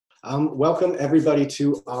Welcome everybody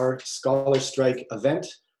to our Scholar Strike event.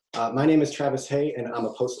 My name is Travis Hay and I'm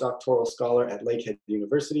a postdoctoral scholar at Lakehead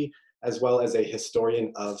University, as well as a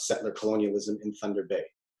historian of settler colonialism in Thunder Bay.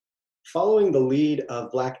 Following the lead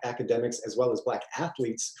of Black academics as well as Black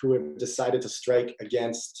athletes who have decided to strike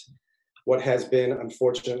against what has been,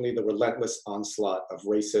 unfortunately, the relentless onslaught of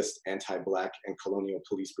racist, anti-Black, and colonial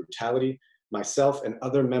police brutality, myself and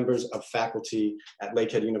other members of faculty at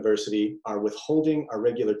Lakehead University are withholding our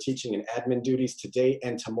regular teaching and admin duties today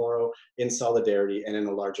and tomorrow in solidarity and in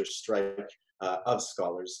a larger strike of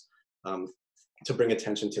scholars to bring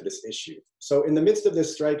attention to this issue. So in the midst of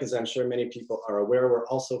this strike, as I'm sure many people are aware, we're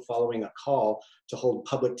also following a call to hold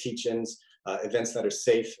public teach-ins, events that are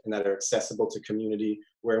safe and that are accessible to community,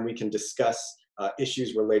 where we can discuss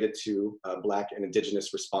issues related to Black and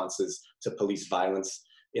Indigenous responses to police violence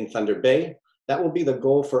in Thunder Bay. That will be the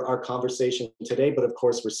goal for our conversation today, but of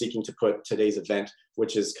course we're seeking to put today's event,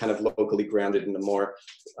 which is kind of locally grounded in the more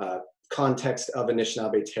context of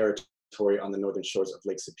Anishinaabe territory on the northern shores of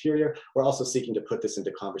Lake Superior. We're also seeking to put this into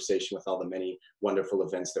conversation with all the many wonderful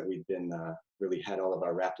events that we've been really had all of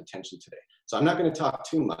our rapt attention today. So I'm not going to talk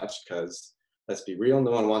too much because let's be real,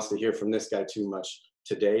 no one wants to hear from this guy too much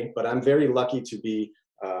today, but I'm very lucky to be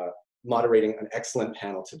moderating an excellent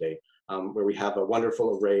panel today, where we have a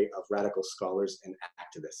wonderful array of radical scholars and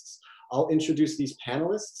activists. I'll introduce these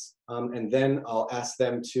panelists, and then I'll ask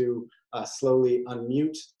them to slowly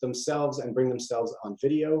unmute themselves and bring themselves on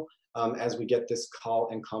video as we get this call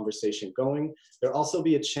and conversation going. There'll also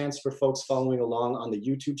be a chance for folks following along on the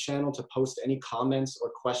YouTube channel to post any comments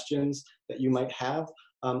or questions that you might have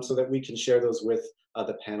so that we can share those with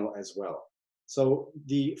the panel as well. So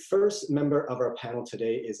the first member of our panel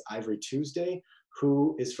today is Ivory Tuesday,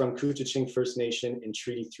 who is from Couchiching First Nation in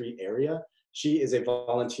Treaty 3 area. She is a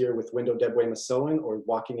volunteer with Window Debwe Masoan, or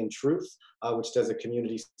Walking in Truth, which does a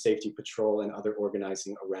community safety patrol and other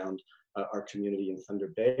organizing around our community in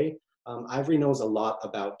Thunder Bay. Ivory knows a lot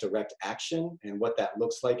about direct action and what that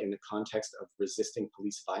looks like in the context of resisting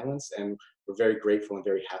police violence, and we're very grateful and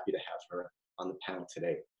very happy to have her on the panel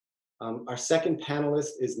today. Our second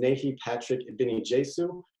panelist is Nehikhare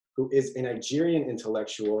Igbinijesu, who is a Nigerian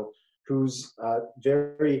intellectual whose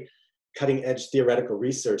very cutting-edge theoretical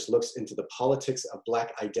research looks into the politics of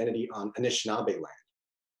Black identity on Anishinaabe land.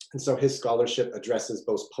 And so his scholarship addresses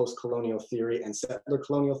both post-colonial theory and settler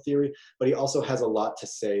colonial theory, but he also has a lot to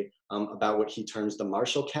say about what he terms the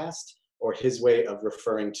martial caste, or his way of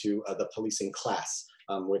referring to the policing class,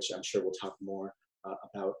 which I'm sure we'll talk more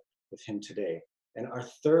about with him today. And our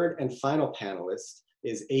third and final panelist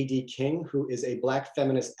is A.D. King, who is a Black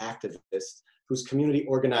feminist activist whose community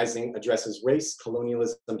organizing addresses race,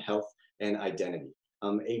 colonialism, health, and identity.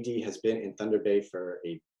 A.D. has been in Thunder Bay for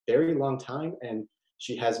a very long time, and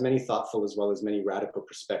she has many thoughtful as well as many radical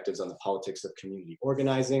perspectives on the politics of community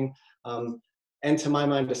organizing, and to my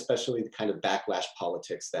mind, especially the kind of backlash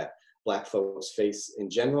politics that Black folks face in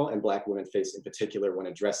general and Black women face in particular when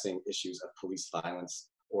addressing issues of police violence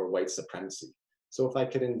or white supremacy. So if I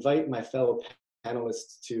could invite my fellow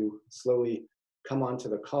panelists to slowly come onto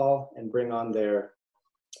the call and bring on their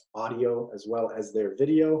audio as well as their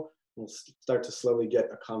video, we'll start to slowly get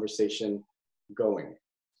a conversation going.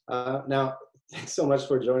 Now, thanks so much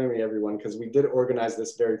for joining me, everyone, because we did organize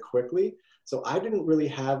this very quickly. So I didn't really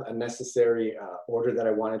have a necessary order that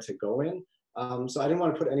I wanted to go in. So I didn't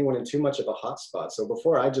want to put anyone in too much of a hot spot. So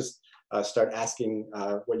before I just start asking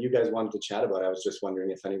what you guys wanted to chat about, I was just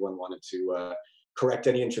wondering if anyone wanted to correct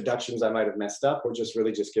any introductions I might have messed up, or just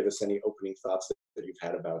really just give us any opening thoughts that you've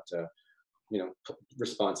had about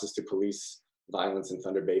responses to police violence in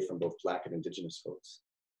Thunder Bay from both Black and Indigenous folks.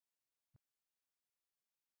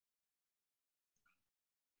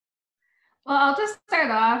 Well, I'll just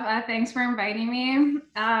start off. Thanks for inviting me.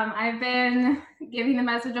 I've been giving the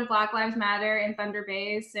message of Black Lives Matter in Thunder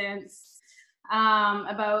Bay since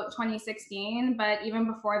about 2016, but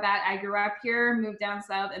even before that, I grew up here, moved down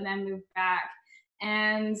south, and then moved back.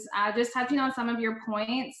 And just touching on some of your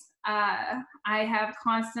points, I have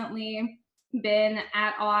constantly been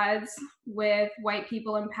at odds with white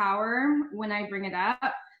people in power when I bring it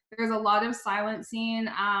up. There's a lot of silencing,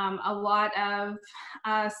 a lot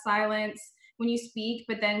of silence when you speak,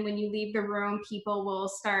 but then when you leave the room, people will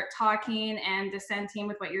start talking and dissenting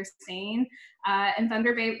with what you're saying. In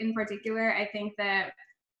Thunder Bay in particular, I think that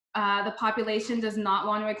the population does not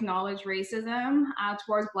want to acknowledge racism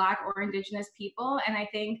towards Black or Indigenous people. And I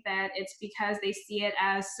think that it's because they see it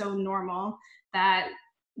as so normal that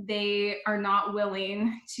they are not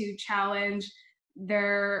willing to challenge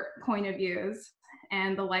their point of views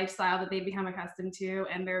and the lifestyle that they become accustomed to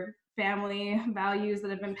and their family values that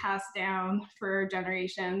have been passed down for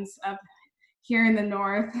generations up here in the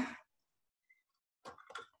North.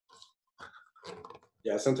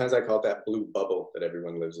 Yeah, sometimes I call it that blue bubble that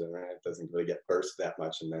everyone lives in, right? It doesn't really get burst that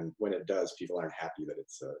much, and then when it does, people aren't happy that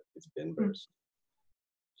it's been burst.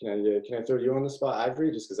 Can I throw you on the spot,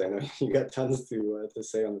 Ivory, just because I know you got tons to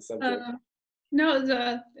say on the subject? No,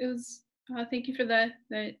 it was thank you for the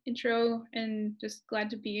intro, and just glad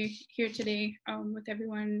to be here today with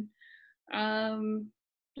everyone.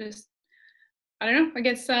 Just I don't know. I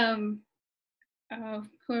guess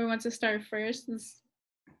whoever wants to start first is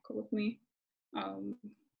cool with me.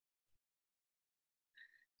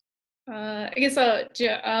 I guess do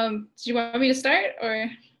you want me to start, or?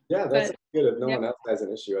 Yeah, that's good. If no one else has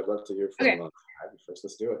an issue, I'd love to hear from Ivory first.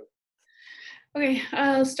 Let's do it. Okay,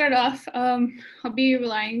 I'll start off. I'll be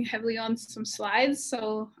relying heavily on some slides,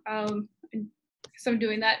 so I'm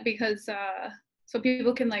doing that because so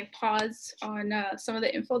people can like pause on some of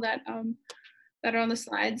the info that are on the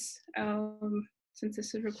slides, since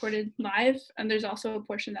this is recorded live, and there's also a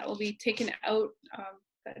portion that will be taken out.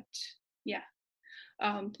 But yeah,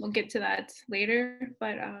 we'll get to that later.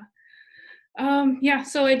 But yeah,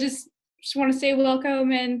 so I just want to say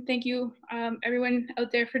welcome and thank you, everyone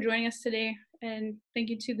out there, for joining us today. And thank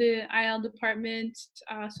you to the IL department,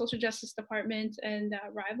 Social Justice Department, and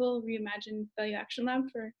Rival ReImagining Value Action Lab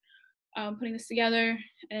for putting this together,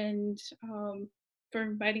 and for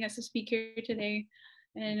inviting us to speak here today.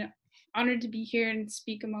 And honored to be here and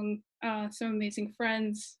speak among some amazing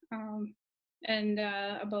friends, and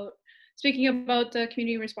speaking about the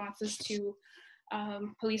community responses to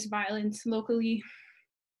police violence locally.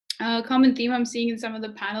 A common theme I'm seeing in some of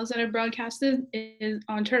the panels that are broadcasted is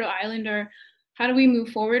on Turtle Island, or how do we move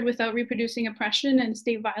forward without reproducing oppression and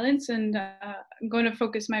state violence? And I'm going to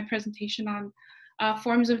focus my presentation on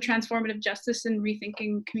forms of transformative justice and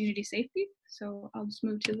rethinking community safety. So I'll just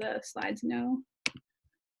move to the slides now.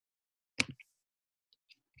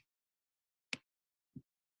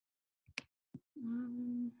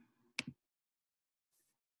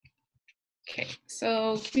 Okay,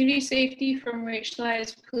 so community safety from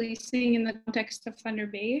racialized policing in the context of Thunder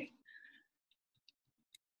Bay.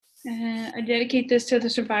 I dedicate this to the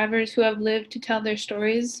survivors who have lived to tell their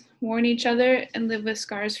stories, warn each other, and live with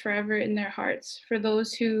scars forever in their hearts, for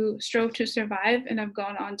those who strove to survive and have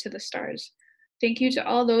gone on to the stars. Thank you to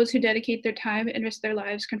all those who dedicate their time and risk their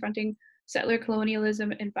lives confronting settler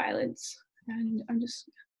colonialism and violence. And I'm just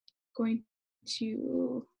going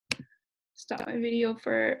to stop my video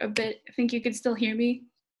for a bit. I think you can still hear me.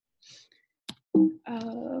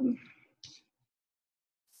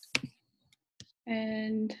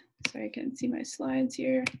 And sorry, I can't see my slides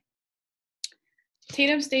here.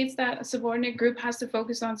 Tatum states that a subordinate group has to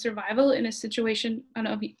focus on survival in a situation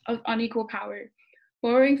of unequal power.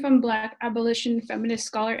 Borrowing from Black abolition feminist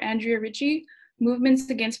scholar Andrea Ritchie, movements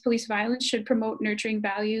against police violence should promote nurturing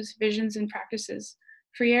values, visions, and practices.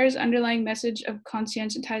 Freire's underlying message of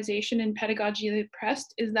conscientization and pedagogy of the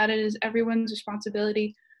oppressed is that it is everyone's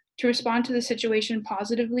responsibility to respond to the situation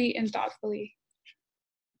positively and thoughtfully.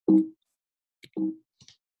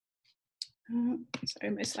 Sorry,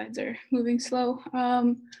 my slides are moving slow.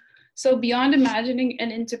 So beyond imagining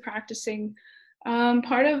and into practicing,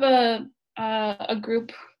 part of a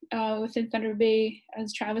group within Thunder Bay,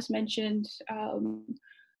 as Travis mentioned,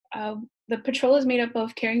 the patrol is made up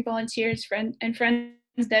of caring volunteers and friends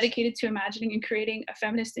dedicated to imagining and creating a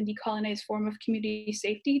feminist and decolonized form of community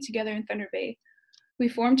safety together in Thunder Bay. We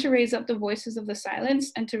formed to raise up the voices of the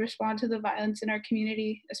silenced and to respond to the violence in our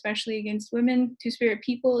community, especially against women, Two-Spirit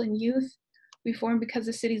people, and youth. We formed because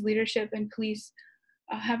the city's leadership and police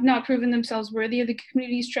have not proven themselves worthy of the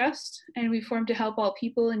community's trust, and we formed to help all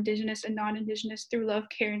people, Indigenous and non-Indigenous, through love,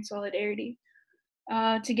 care, and solidarity.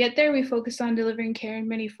 To get there, we focus on delivering care in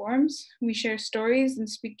many forms. We share stories and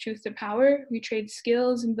speak truth to power. We trade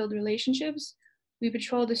skills and build relationships. We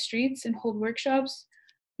patrol the streets and hold workshops.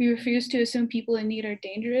 We refuse to assume people in need are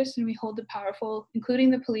dangerous, and we hold the powerful,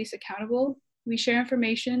 including the police, accountable. We share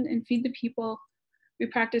information and feed the people. We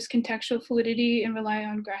practice contextual fluidity and rely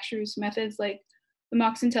on grassroots methods like the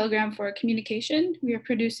Moxon Telegram for communication. We are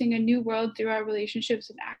producing a new world through our relationships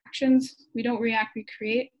and actions. We don't react, we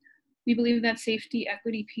create. We believe that safety,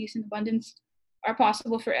 equity, peace, and abundance are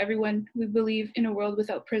possible for everyone. We believe in a world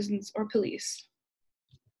without prisons or police.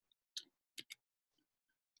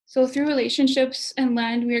 So through relationships and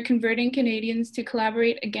land, we are converting Canadians to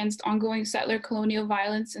collaborate against ongoing settler colonial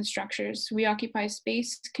violence and structures. We occupy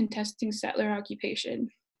space contesting settler occupation.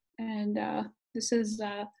 And this is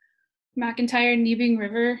McIntyre and Nebing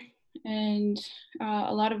River. And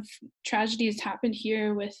a lot of tragedy has happened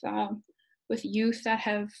here with with youth that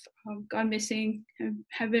have gone missing,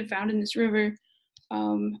 have been found in this river.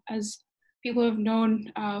 As people have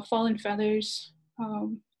known, fallen feathers.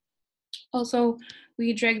 Also,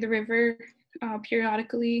 we drag the river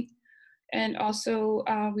periodically, and also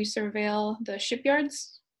we surveil the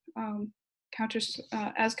shipyards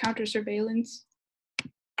as counter surveillance.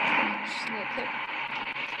 Just a little clip.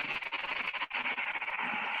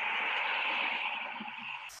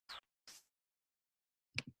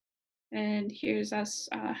 And here's us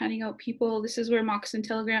handing out people. This is where Moccasin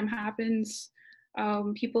Telegram happens.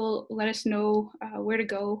 People let us know where to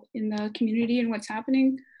go in the community and what's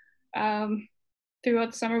happening.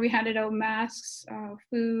 Throughout the summer, we handed out masks,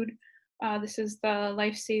 food. This is the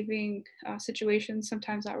life-saving situation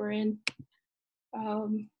sometimes that we're in.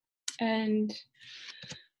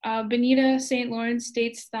 Benita St. Lawrence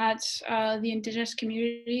states that the Indigenous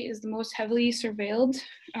community is the most heavily surveilled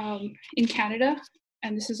in Canada,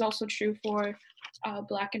 and this is also true for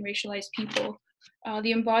Black and racialized people.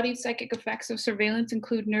 The embodied psychic effects of surveillance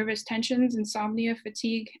include nervous tensions, insomnia,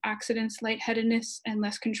 fatigue, accidents, lightheadedness, and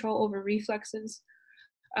less control over reflexes.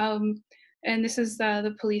 And this is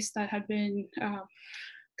the police that had been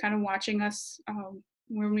kind of watching us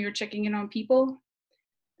when we were checking in on people.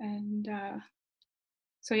 And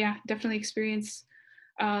so yeah, definitely experience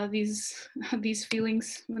these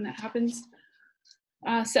feelings when that happens.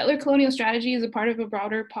 Settler colonial strategy is a part of a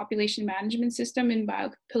broader population management system in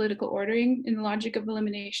biopolitical ordering. In the logic of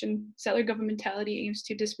elimination, settler governmentality aims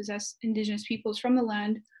to dispossess Indigenous peoples from the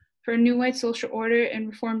land for a new white social order and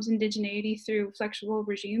reforms indigeneity through flexible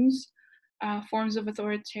regimes, forms of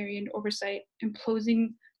authoritarian oversight,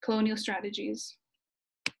 imposing colonial strategies.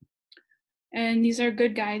 And these are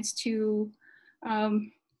good guides to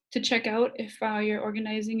check out if you're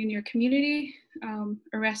organizing in your community.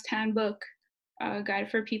 Arrest handbook, guide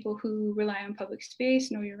for people who rely on public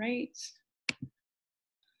space, know your rights.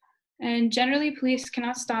 And generally, police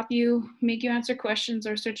cannot stop you, make you answer questions,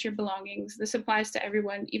 or search your belongings. This applies to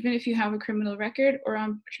everyone, even if you have a criminal record or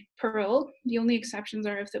on parole. The only exceptions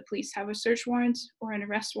are if the police have a search warrant or an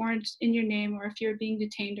arrest warrant in your name, or if you're being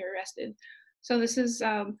detained or arrested. So this is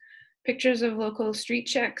pictures of local street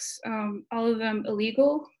checks, all of them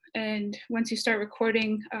illegal. And once you start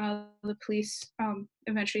recording, the police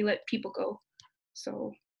eventually let people go.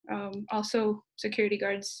 So also security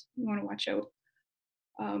guards, you want to watch out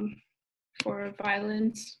for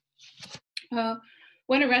violence.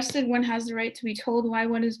 When arrested, one has the right to be told why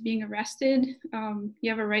one is being arrested. You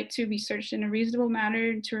have a right to be searched in a reasonable manner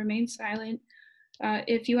and to remain silent.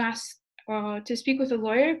 If you ask to speak with a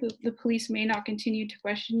lawyer, the police may not continue to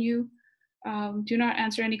question you. Do not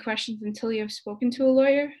answer any questions until you have spoken to a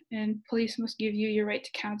lawyer, and police must give you your right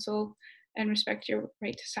to counsel and respect your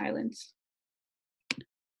right to silence.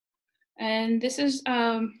 And this is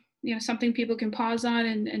something people can pause on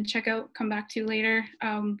and check out, come back to later.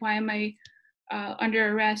 Why am I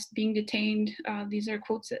under arrest, being detained? These are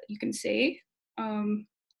quotes that you can say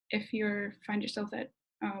if you find yourself at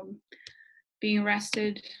being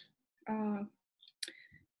arrested.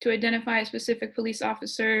 To identify a specific police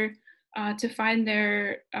officer, to find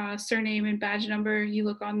their surname and badge number, you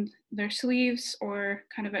look on their sleeves or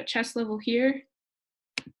kind of at chest level here.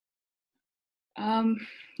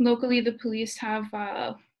 Locally, the police have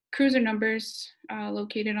cruiser numbers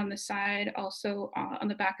located on the side, also on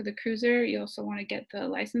the back of the cruiser. You also want to get the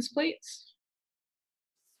license plates.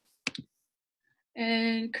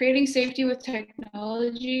 And creating safety with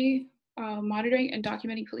technology, monitoring and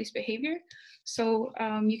documenting police behavior. So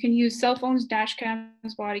you can use cell phones, dash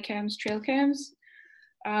cams, body cams, trail cams.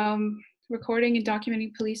 Recording and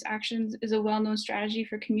documenting police actions is a well-known strategy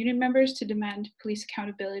for community members to demand police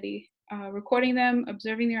accountability. Recording them,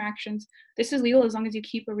 observing their actions. This is legal as long as you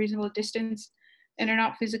keep a reasonable distance and are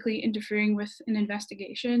not physically interfering with an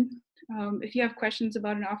investigation. If you have questions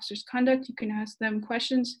about an officer's conduct, you can ask them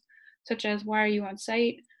questions such as, why are you on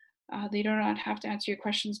site? They do not have to answer your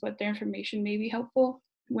questions, but their information may be helpful.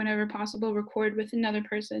 Whenever possible, record with another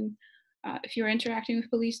person. If you're interacting with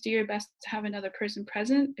police, do your best to have another person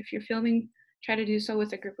present. If you're filming, try to do so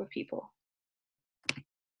with a group of people.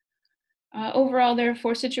 Overall, there are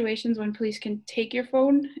 4 situations when police can take your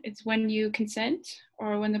phone. It's when you consent,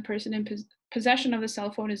 or when the person in possession of the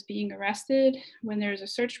cell phone is being arrested, when there's a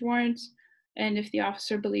search warrant, and if the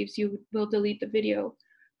officer believes you will delete the video,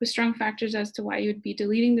 with strong factors as to why you would be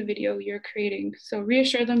deleting the video you're creating. So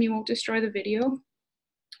reassure them you won't destroy the video.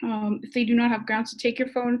 If they do not have grounds to take your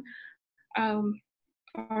phone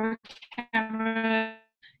or camera,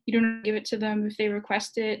 you do not give it to them if they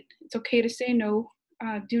request it. It's okay to say no.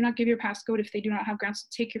 Do not give your passcode if they do not have grounds to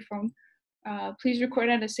take your phone. Please record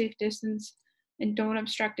at a safe distance and don't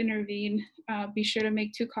obstruct, intervene. Be sure to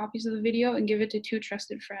make 2 copies of the video and give it to 2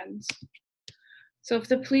 trusted friends. So if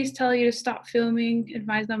the police tell you to stop filming,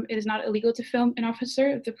 advise them it is not illegal to film an officer.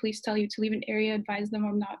 If the police tell you to leave an area, advise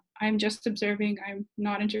them I'm just observing, I'm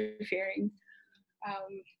not interfering.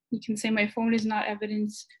 You can say my phone is not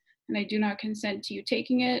evidence and I do not consent to you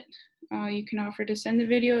taking it. You can offer to send the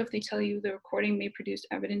video if they tell you the recording may produce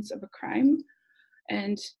evidence of a crime.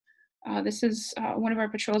 And this is one of our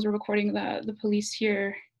patrols. We're recording the police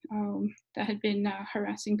here that had been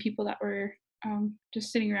harassing people that were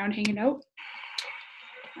just sitting around hanging out.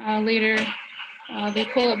 Later, they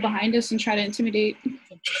pull up behind us and try to intimidate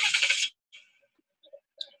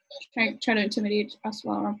us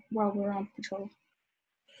while we're on patrol,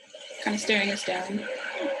 kind of staring us down.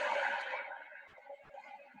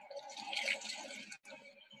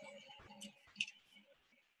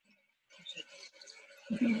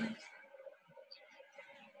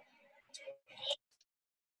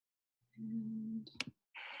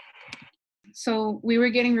 So we were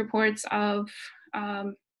getting reports of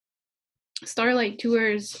starlight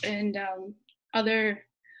tours and other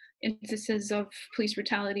instances of police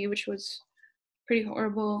brutality, which was pretty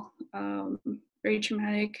horrible, very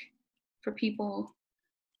traumatic for people.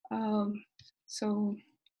 So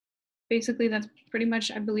basically that's pretty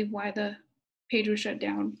much, I believe, why the page was shut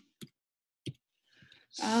down.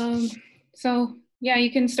 So yeah,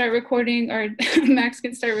 you can start recording, or Max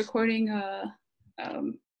can start recording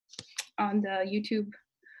on the YouTube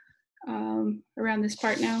around this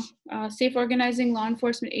part now. Safe organizing: law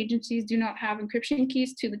enforcement agencies do not have encryption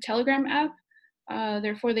keys to the Telegram app.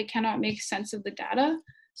 Therefore, they cannot make sense of the data.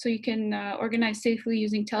 So you can organize safely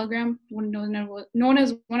using Telegram, known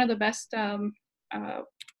as one of the best apps.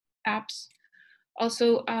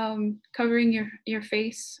 Also, covering your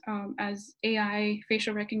face as AI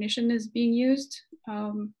facial recognition is being used.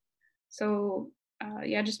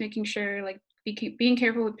 Yeah, just making sure, like, being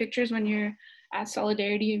careful with pictures when you're at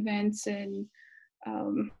solidarity events and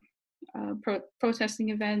protesting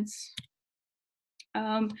events.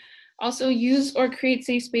 Also, use or create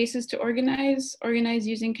safe spaces to organize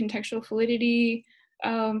using contextual fluidity.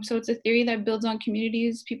 So it's a theory that builds on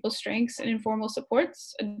communities, people's strengths and informal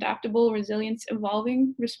supports, adaptable, resilience,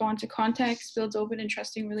 evolving, respond to context, builds open and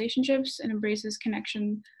trusting relationships, and embraces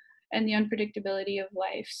connection and the unpredictability of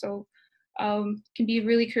life. So can be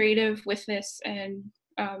really creative with this and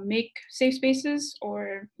make safe spaces,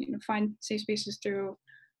 or find safe spaces through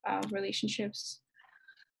relationships.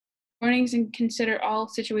 Warnings and consider all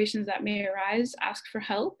situations that may arise. Ask for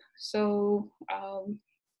help. So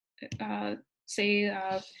say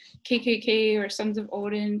KKK or Sons of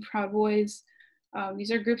Odin, Proud Boys.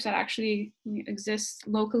 These are groups that actually exist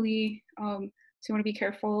locally. So you want to be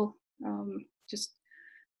careful. Just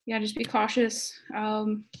be cautious.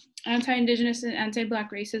 Anti-Indigenous and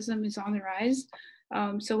anti-Black racism is on the rise.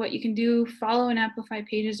 So what you can do: follow and amplify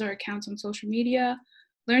pages or accounts on social media.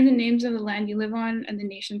 Learn the names of the land you live on and the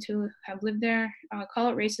nations who have lived there. Call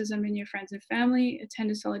out racism in your friends and family.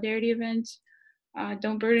 Attend a solidarity event.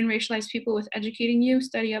 Don't burden racialized people with educating you.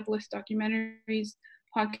 Study up with documentaries,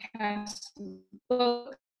 podcasts,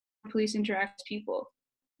 books. Police interact with people.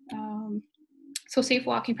 So safe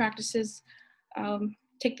walking practices.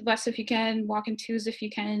 Take the bus if you can. Walk in twos if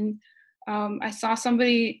you can. I saw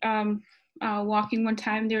somebody walking one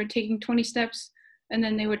time. They were taking 20 steps, and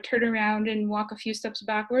then they would turn around and walk a few steps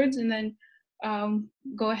backwards, and then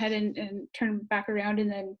go ahead and turn back around,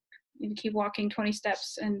 and then keep walking 20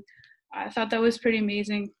 steps. And I thought that was pretty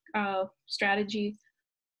amazing strategy.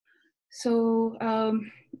 So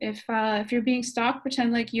if you're being stalked,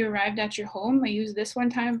 pretend like you arrived at your home. I used this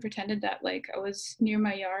one time, pretended that like I was near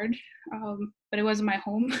my yard, but it wasn't my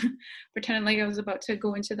home. Pretended like I was about to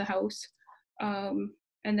go into the house. And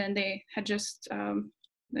then they had just,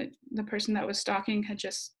 the person that was stalking had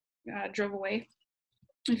just drove away.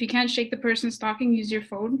 If you can't shake the person stalking, use your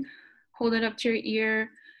phone, hold it up to your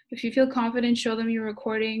ear. If you feel confident, show them you're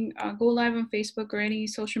recording. Go live on Facebook or any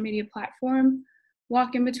social media platform.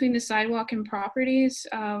 Walk in between the sidewalk and properties,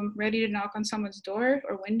 ready to knock on someone's door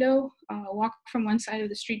or window. Walk from one side of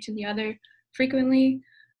the street to the other frequently.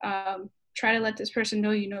 Try to let this person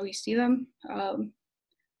know you see them.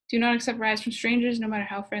 Do not accept rides from strangers, no matter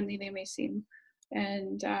how friendly they may seem.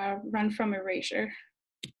 And run from erasure.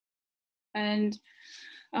 And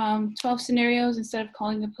 12 scenarios instead of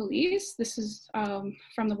calling the police. This is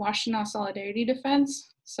from the Washtenaw Solidarity Defense.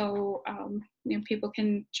 So people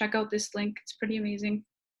can check out this link. It's pretty amazing.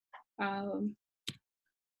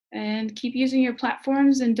 And keep using your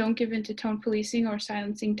platforms and don't give in to tone policing or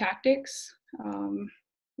silencing tactics. A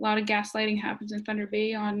lot of gaslighting happens in Thunder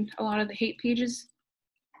Bay on a lot of the hate pages.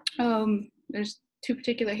 there's two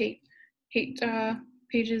particular hate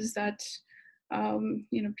pages that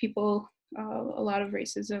people, a lot of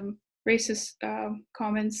racist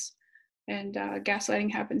comments and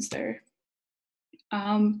gaslighting happens there.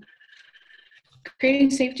 Creating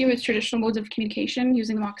safety with traditional modes of communication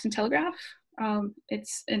using the Mox and Telegraph.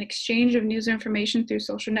 It's an exchange of news or information through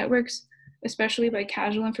social networks, especially by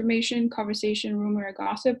casual information, conversation, rumor, or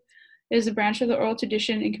gossip. It is a branch of the oral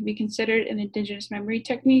tradition and can be considered an Indigenous memory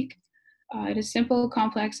technique. It is simple,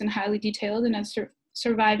 complex, and highly detailed, and has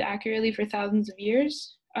survived accurately for thousands of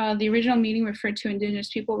years. The original meaning referred to Indigenous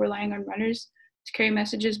people relying on runners to carry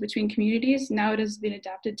messages between communities. Now it has been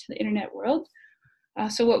adapted to the internet world.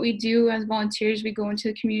 So what we do as volunteers, we go into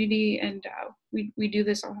the community and we do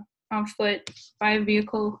this on foot, by a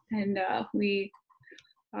vehicle, and we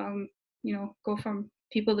go from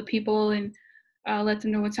people to people and let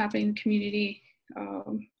them know what's happening in the community.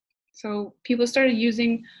 So people started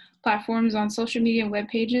using platforms on social media and web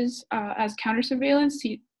pages as counter surveillance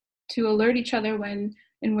to alert each other when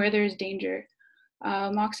and where there is danger.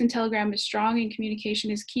 Mox and Telegram is strong and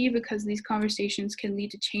communication is key because these conversations can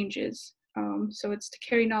lead to changes. So it's to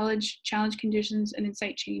carry knowledge, challenge conditions, and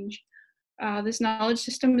incite change. This knowledge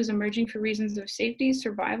system is emerging for reasons of safety,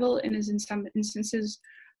 survival, and is in some instances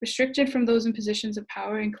restricted from those in positions of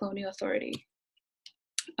power and colonial authority.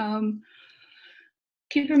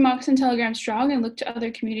 Keep your Mox and Telegram strong and look to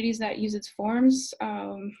other communities that use its forms.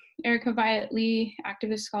 Erica Violet-Lee,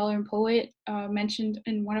 activist, scholar, and poet, mentioned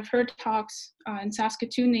in one of her talks in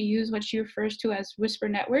Saskatoon, they use what she refers to as whisper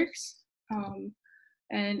networks.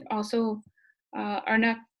 And also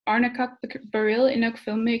Arnakuk Baril, Inuk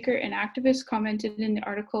filmmaker and activist, commented in the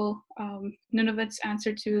article, Nunavut's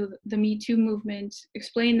answer to the Me Too movement,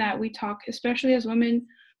 explained that we talk, especially as women,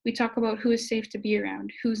 we talk about who is safe to be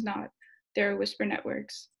around, who's not. There are whisper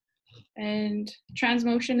networks. And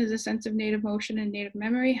transmotion is a sense of Native motion and Native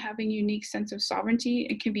memory, having a unique sense of sovereignty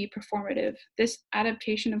and can be performative. This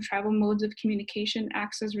adaptation of tribal modes of communication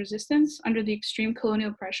acts as resistance under the extreme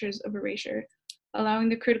colonial pressures of erasure, allowing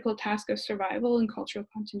the critical task of survival and cultural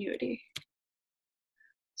continuity.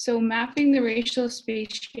 So mapping the racial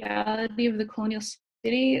spatiality of the colonial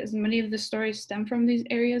city, as many of the stories stem from these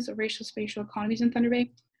areas of racial spatial economies in Thunder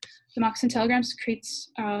Bay. The Mox and Telegrams creates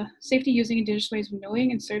safety using Indigenous ways of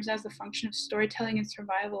knowing and serves as the function of storytelling and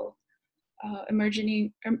survival,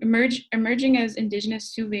 emerging as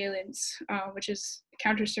Indigenous surveillance, which is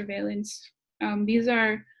counter surveillance.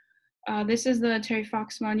 This is the Terry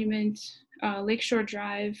Fox Monument, Lakeshore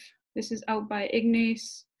Drive. This is out by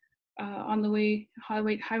Ignace, on the way,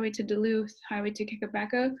 highway to Duluth, highway to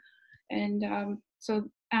Kikabeka. And so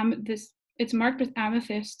it's marked with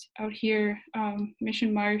amethyst out here,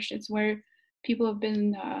 Mission Marsh. It's where people have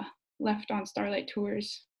been left on Starlight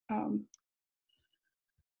tours.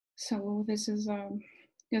 So this is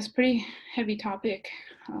it's a pretty heavy topic.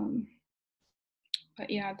 But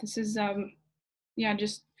yeah, this is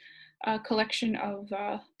just a collection of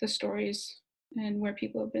the stories and where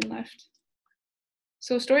people have been left.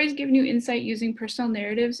 So stories give new insight using personal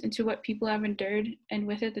narratives into what people have endured, and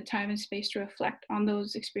with it the time and space to reflect on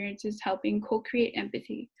those experiences, helping co-create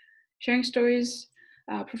empathy. Sharing stories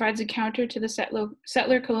provides a counter to the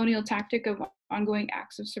settler colonial tactic of ongoing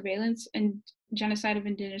acts of surveillance and genocide of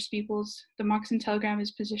Indigenous peoples. The Mox and Telegram is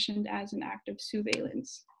positioned as an act of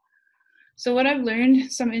surveillance. So what I've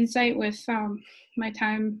learned, some insight with my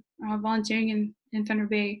time volunteering in Thunder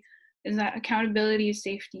Bay, is that accountability is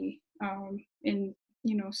safety in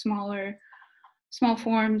small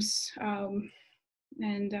forms,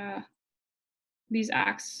 and these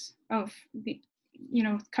acts of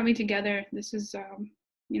coming together. This is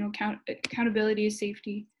accountability is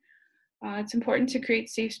safety. It's important to create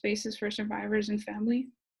safe spaces for survivors and family.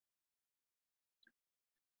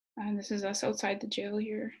 And this is us outside the jail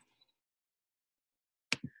here.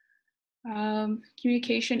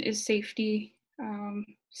 Communication is safety.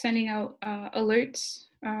 Sending out alerts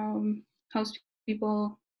helps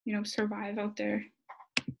people, survive out there.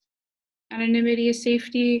 Anonymity is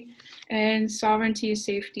safety, and sovereignty is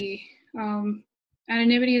safety.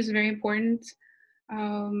 Anonymity is very important,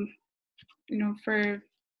 for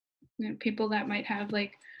people that might have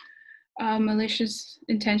malicious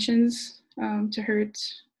intentions to hurt,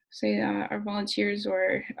 say, our volunteers,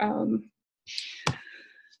 or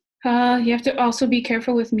you have to also be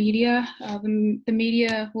careful with media. The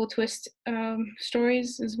media will twist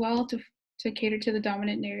stories as well to cater to the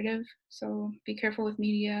dominant narrative. So be careful with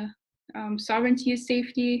media. Sovereignty is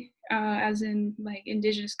safety, as in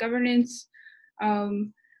Indigenous governance,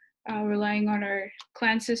 relying on our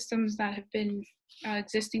clan systems that have been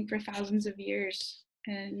existing for thousands of years,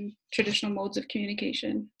 and traditional modes of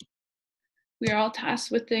communication. We are all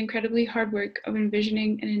tasked with the incredibly hard work of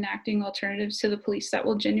envisioning and enacting alternatives to the police that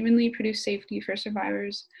will genuinely produce safety for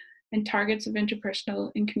survivors and targets of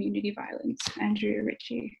interpersonal and community violence. Andrea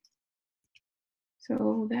Ritchie.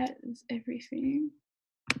 So that is everything.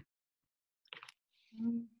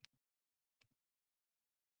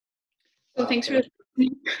 So thanks for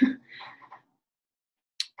listening.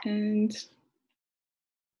 And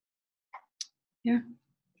yeah,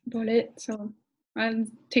 about it. So I'll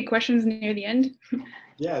take questions near the end.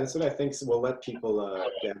 Yeah, that's what I think. So we'll let people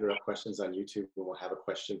gather up questions on YouTube, and we'll have a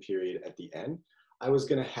question period at the end. I was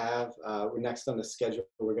going to have, next on the schedule,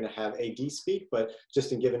 we're going to have AD speak, but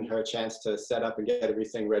just in giving her a chance to set up and get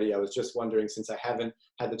everything ready, I was just wondering, since I haven't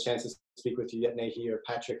had the chance to speak with you yet, Nehi or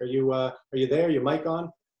Patrick, are you there? Your mic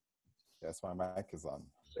on? Yes, my mic is on.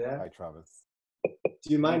 Yeah. Hi, Travis. Do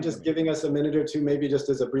you mind just giving us a minute or two, maybe just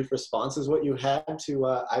as a brief response as what you had to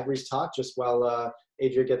Ivory's talk, just while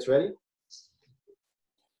Adria gets ready?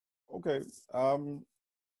 Okay.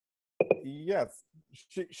 Yes,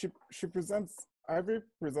 Ivory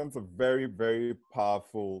presents a very, very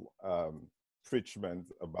powerful preachment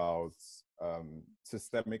about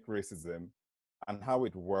systemic racism and how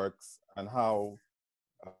it works, and how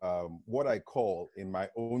what I call, in my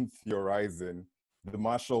own theorizing, the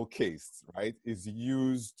Marshall case, right, is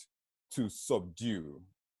used to subdue.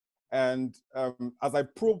 And as I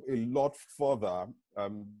probe a lot further,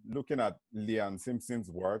 looking at Leanne Simpson's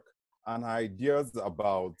work and ideas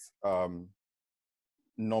about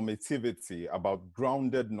normativity, about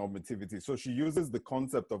grounded normativity. So she uses the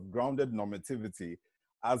concept of grounded normativity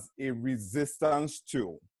as a resistance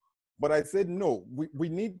tool. But I said, no, we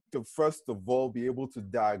need to first of all be able to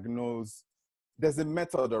diagnose. There's a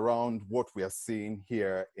method around what we are seeing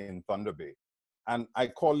here in Thunder Bay, and I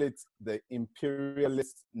call it the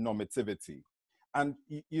imperialist normativity. And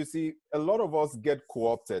you see, a lot of us get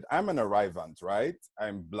co-opted. I'm an arrivant, right?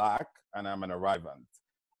 I'm Black and I'm an arrivant.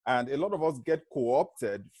 And a lot of us get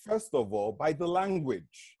co-opted, first of all, by the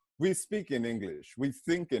language. We speak in English, we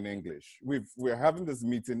think in English, we're having this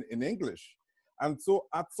meeting in English. And so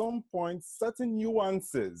at some point, certain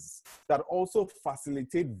nuances that also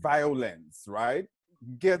facilitate violence, right,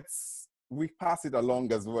 we pass it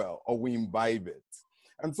along as well, or we imbibe it.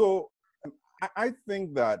 And so I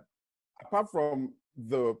think that apart from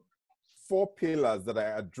the 4 pillars that I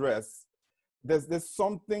address, there's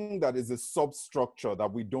something that is a substructure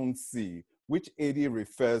that we don't see, which AD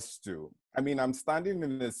refers to. I mean, I'm standing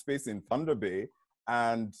in a space in Thunder Bay,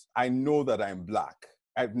 and I know that I'm Black.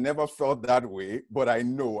 I've never felt that way, but I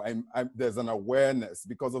know there's an awareness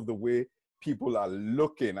because of the way people are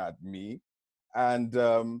looking at me. And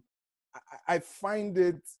I find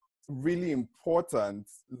it really important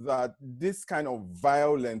that this kind of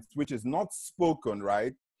violence, which is not spoken,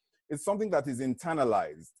 right, is something that is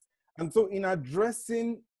internalized. And so in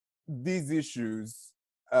addressing these issues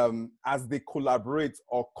as they collaborate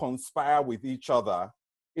or conspire with each other,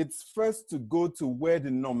 it's first to go to where the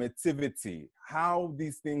normativity, how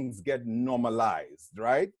these things get normalized,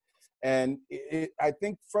 right? And I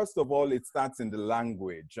think, first of all, it starts in the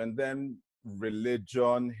language, and then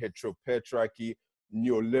religion, heteropatriarchy,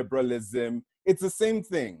 neoliberalism. It's the same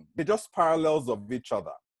thing. They're just parallels of each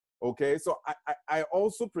other, okay? So I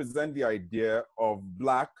also present the idea of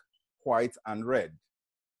Black, white, and red,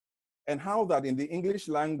 and how that in the English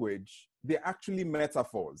language, they're actually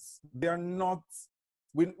metaphors. They're not,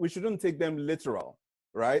 we shouldn't take them literal,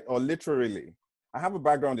 right? Or literally. I have a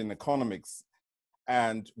background in economics,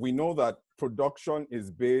 and we know that production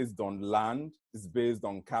is based on land, is based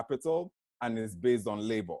on capital, and is based on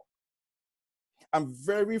labor. And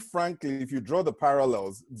very frankly, if you draw the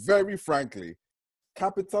parallels, very frankly,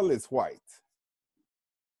 capital is white,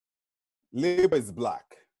 labor is Black,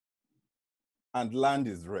 and land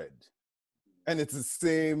is red. And it's the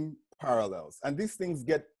same parallels. And these things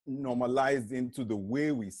get normalized into the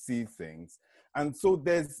way we see things. And so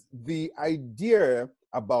there's the idea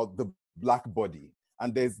about the Black body,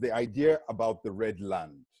 and there's the idea about the red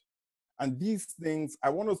land. And these things,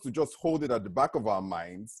 I want us to just hold it at the back of our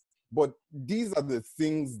minds, but these are the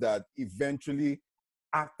things that eventually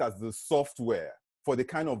act as the software for the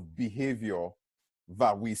kind of behavior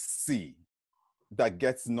that we see that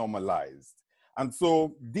gets normalized. And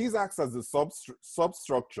so these acts as a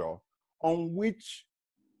substructure on which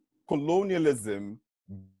colonialism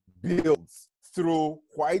builds through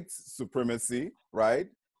white supremacy, right?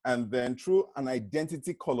 And then through an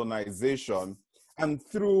identity colonization, and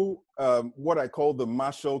through what I call the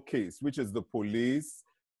Marshall case, which is the police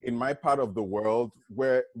in my part of the world,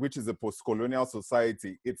 which is a post-colonial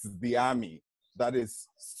society. It's the army that is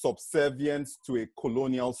subservient to a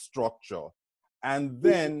colonial structure. And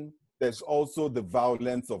then there's also the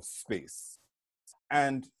violence of space.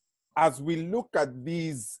 And as we look at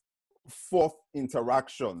these fourth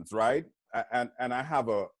interactions, right? And I have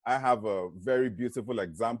a very beautiful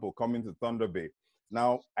example coming to Thunder Bay.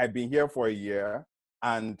 Now, I've been here for a year,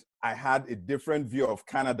 and I had a different view of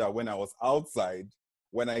Canada when I was outside.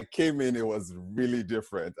 When I came in, it was really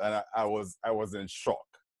different, and I was in shock,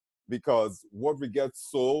 because what we get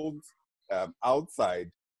sold outside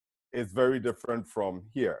is very different from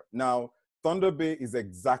here. Now, Thunder Bay is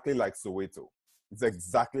exactly like Soweto. It's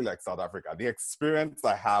exactly like South Africa. The experience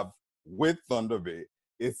I have with Thunder Bay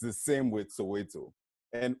is the same with Soweto.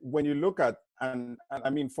 And when you look at, and I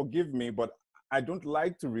mean, forgive me, but I don't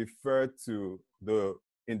like to refer to the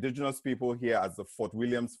indigenous people here as the Fort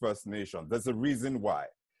Williams First Nation. There's a reason why.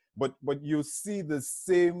 But you see the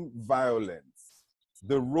same violence.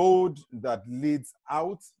 The road that leads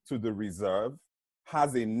out to the reserve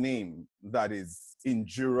has a name that is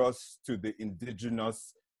injurious to the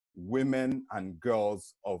indigenous women and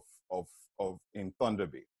girls of in Thunder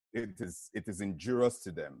Bay. It is injurious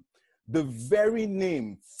to them. The very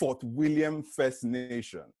name Fort William First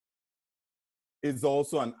Nation is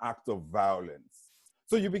also an act of violence.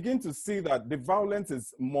 So you begin to see that the violence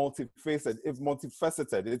is multifaceted.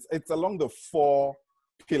 It's along the four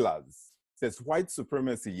pillars. There's white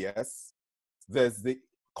supremacy, yes. There's the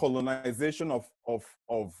colonization of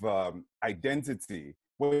identity,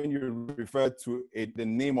 when you refer to the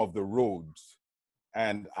name of the road,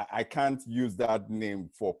 and I can't use that name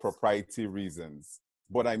for proprietary reasons,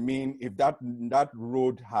 but I mean, if that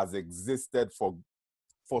road has existed for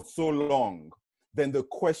so long, then the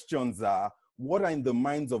questions are, what are in the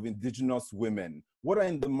minds of indigenous women? What are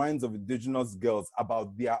in the minds of indigenous girls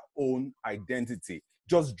about their own identity,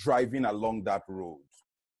 just driving along that road?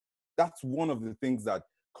 That's one of the things that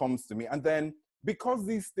comes to me. And then, because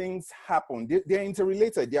these things happen, they're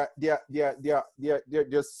interrelated.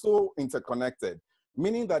 They're so interconnected.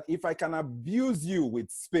 Meaning that if I can abuse you with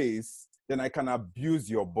space, then I can abuse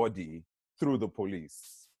your body through the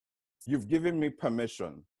police. You've given me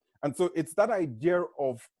permission. And so it's that idea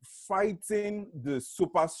of fighting the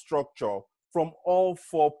superstructure from all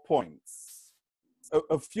 4 points.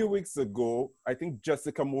 A few weeks ago, I think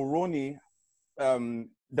Jessica Moroni,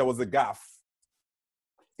 there was a gaffe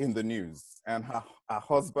in the news, and her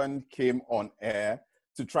husband came on air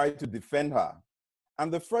to try to defend her.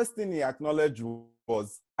 And the first thing he acknowledged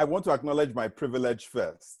was, I want to acknowledge my privilege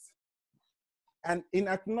first. And in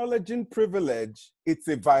acknowledging privilege, it's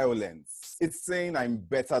a violence. It's saying I'm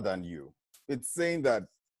better than you. It's saying that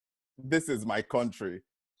this is my country,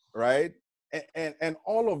 right? And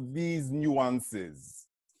all of these nuances,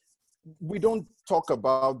 we don't talk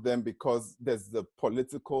about them because there's the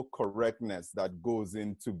political correctness that goes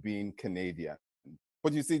into being Canadian.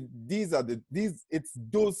 But you see, it's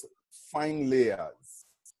those fine layers.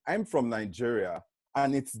 I'm from Nigeria,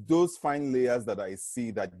 and it's those fine layers that I see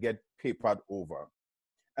that get papered over.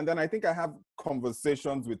 And then I think I have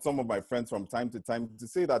conversations with some of my friends from time to time to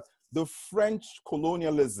say that the French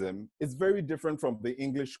colonialism is very different from the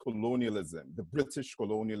English colonialism, the British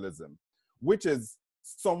colonialism, which is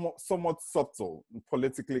somewhat subtle and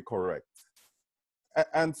politically correct.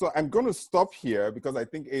 And so I'm going to stop here because I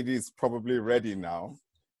think AD is probably ready now.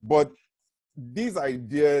 But these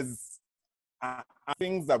ideas are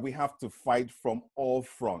things that we have to fight from all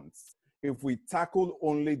fronts. If we tackle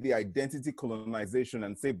only the identity colonization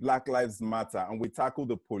and say Black Lives Matter, and we tackle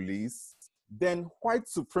the police, then white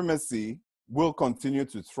supremacy will continue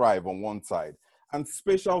to thrive on one side, and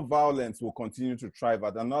spatial violence will continue to thrive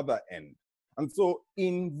at another end. And so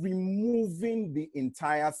in removing the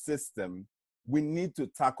entire system, we need to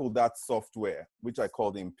tackle that software, which I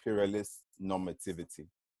call the imperialist normativity.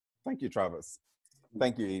 Thank you, Travis.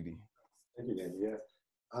 Thank you, AD. Thank you, Danny. Yeah.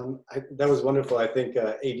 That was wonderful. I think,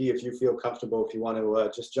 AD, if you feel comfortable, if you want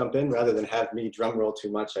to just jump in rather than have me drum roll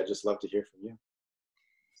too much, I'd just love to hear from you.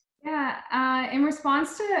 Yeah, in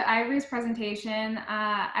response to Ivory's presentation,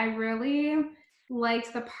 I really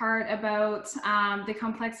liked the part about the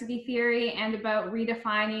complexity theory and about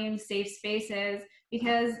redefining safe spaces,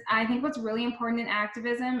 because I think what's really important in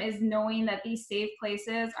activism is knowing that these safe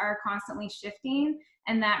places are constantly shifting,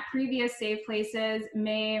 and that previous safe places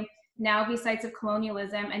may now be sites of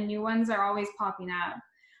colonialism and new ones are always popping up.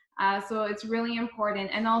 So it's really important.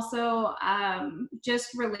 And also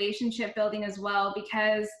just relationship building as well,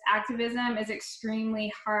 because activism is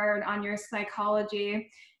extremely hard on your psychology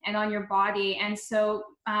and on your body. And so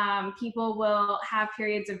people will have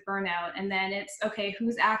periods of burnout, and then it's, okay,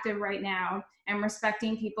 who's active right now? And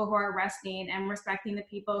respecting people who are resting, and respecting the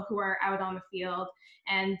people who are out on the field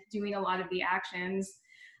and doing a lot of the actions.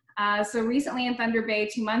 So recently in Thunder Bay,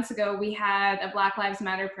 2 months ago, we had a Black Lives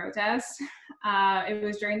Matter protest. It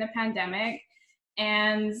was during the pandemic,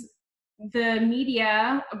 and the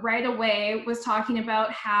media right away was talking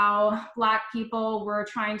about how Black people were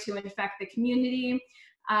trying to infect the community.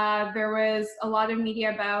 There was a lot of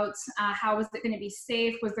media about how was it going to be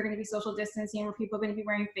safe? Was there going to be social distancing? Were people going to be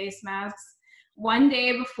wearing face masks? One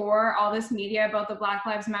day before all this media about the Black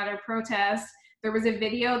Lives Matter protest, there was a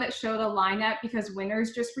video that showed a lineup because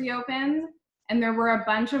Winners just reopened, and there were a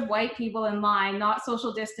bunch of white people in line, not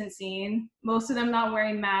social distancing, most of them not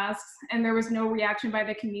wearing masks, and there was no reaction by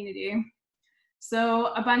the community. So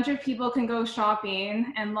a bunch of people can go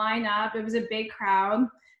shopping and line up. It was a big crowd,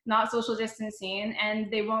 not social distancing, and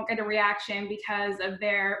they won't get a reaction because of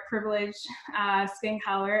their privileged skin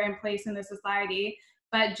color and place in the society.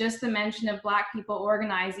 But just the mention of Black people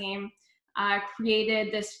organizing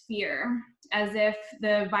created this fear, as if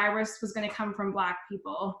the virus was going to come from Black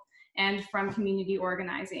people and from community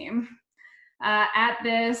organizing. At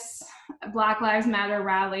this Black Lives Matter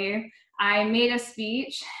rally, I made a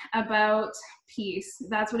speech about peace.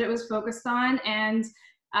 That's what it was focused on, and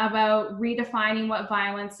about redefining what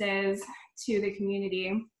violence is to the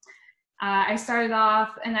community. I started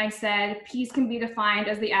off and I said, peace can be defined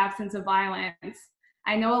as the absence of violence.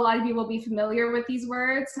 I know a lot of you will be familiar with these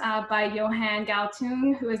words by Johann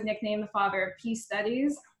Galtung, who is nicknamed the father of peace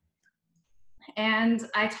studies. And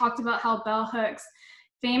I talked about how bell hooks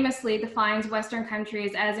famously defines Western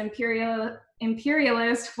countries as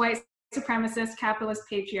imperialist, white supremacist, capitalist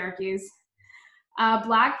patriarchies.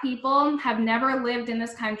 Black people have never lived in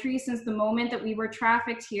this country since the moment that we were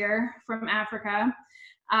trafficked here from Africa.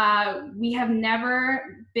 We have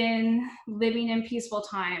never been living in peaceful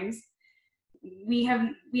times. We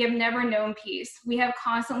have never known peace. We have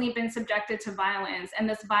constantly been subjected to violence, and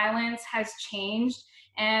this violence has changed.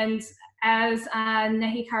 And as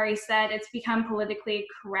Nehikhare said, it's become politically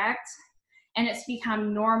correct, and it's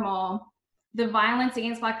become normal. The violence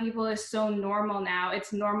against Black people is so normal now.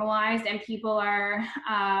 It's normalized, and people are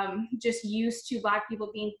just used to Black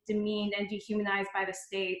people being demeaned and dehumanized by the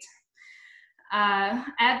state.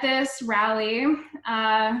 At this rally,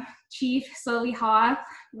 Chief Sully Hoth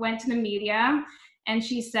went to the media and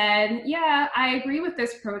she said, yeah, I agree with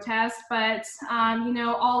this protest, but you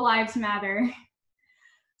know, all lives matter.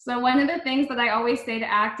 So one of the things that I always say to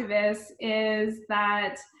activists is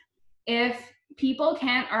that if people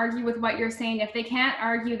can't argue with what you're saying, if they can't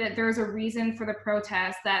argue that there's a reason for the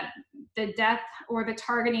protest, that the death or the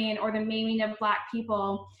targeting or the maiming of Black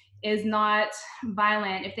people is not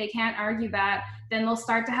violent, if they can't argue that, then they'll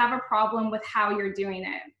start to have a problem with how you're doing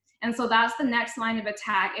it. And so that's the next line of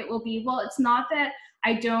attack. It will be, well, it's not that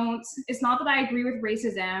I agree with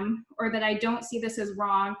racism or that I don't see this as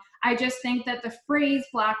wrong. I just think that the phrase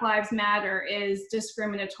Black Lives Matter is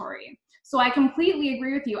discriminatory. So I completely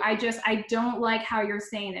agree with you. I don't like how you're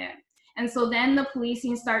saying it. And so then the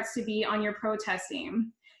policing starts to be on your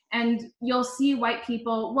protesting. And you'll see white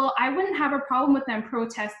people, well, I wouldn't have a problem with them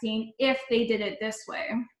protesting if they did it this way.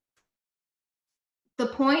 The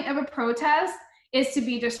point of a protest is to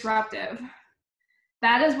be disruptive.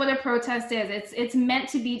 That is what a protest is. It's meant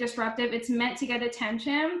to be disruptive. It's meant to get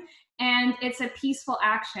attention, and it's a peaceful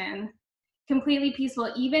action, completely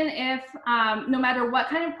peaceful. Even if, no matter what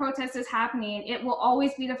kind of protest is happening, it will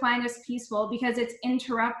always be defined as peaceful because it's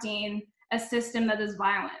interrupting a system that is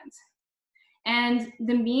violent. And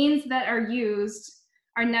the means that are used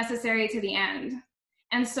are necessary to the end.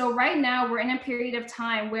 And so right now we're in a period of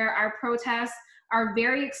time where our protests are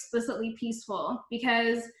very explicitly peaceful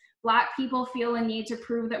because Black people feel a need to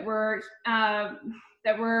prove that we're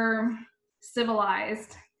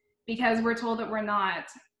civilized because we're told that we're not.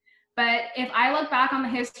 But if I look back on the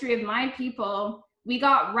history of my people, we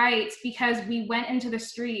got rights because we went into the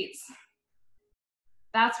streets.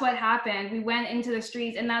 That's what happened. We went into the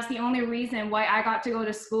streets, and that's the only reason why I got to go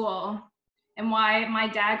to school and why my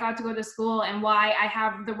dad got to go to school and why I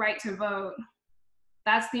have the right to vote.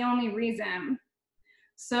 That's the only reason.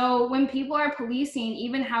 So when people are policing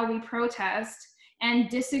even how we protest and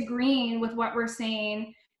disagreeing with what we're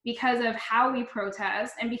saying because of how we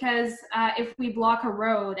protest, and because if we block a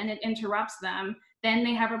road and it interrupts them, then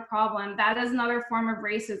they have a problem. That is another form of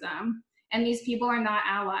racism. And these people are not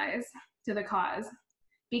allies to the cause,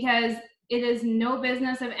 because it is no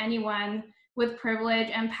business of anyone with privilege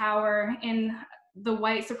and power in the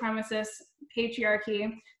white supremacist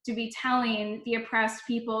patriarchy to be telling the oppressed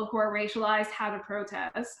people who are racialized how to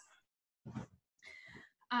protest.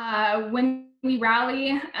 When we rally,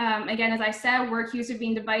 again, as I said, we're accused of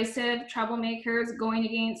being divisive, troublemakers, going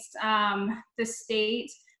against the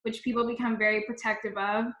state, which people become very protective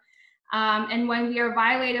of. And when we are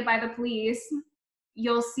violated by the police,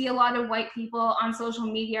 you'll see a lot of white people on social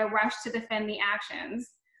media rush to defend the actions.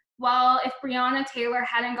 Well, if Breonna Taylor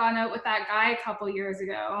hadn't gone out with that guy a couple years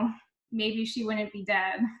ago, maybe she wouldn't be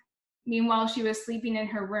dead. Meanwhile, she was sleeping in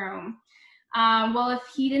her room. Well, if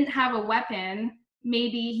he didn't have a weapon,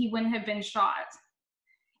 maybe he wouldn't have been shot.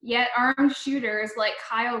 Yet armed shooters like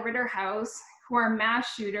Kyle Ritterhouse, who are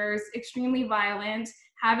mass shooters, extremely violent,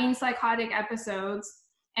 having psychotic episodes,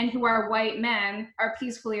 and who are white men, are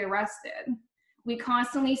peacefully arrested. We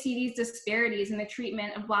constantly see these disparities in the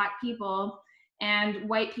treatment of Black people and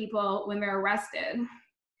white people when they're arrested.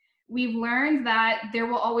 We've learned that there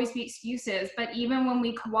will always be excuses, but even when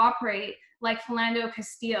we cooperate, like Philando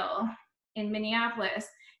Castile in Minneapolis,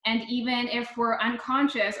 and even if we're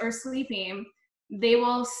unconscious or sleeping, they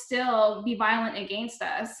will still be violent against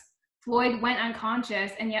us. Floyd went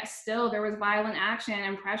unconscious, and yet still there was violent action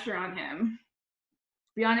and pressure on him.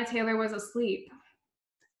 Breonna Taylor was asleep.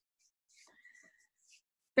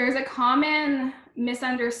 There's a common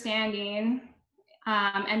misunderstanding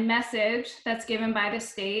and message that's given by the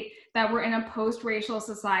state that we're in a post-racial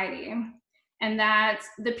society, and that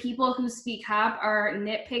the people who speak up are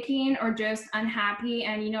nitpicking or just unhappy,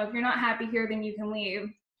 and if you're not happy here, then you can leave.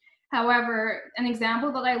 However, an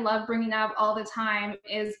example that I love bringing up all the time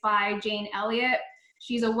is by Jane Elliott.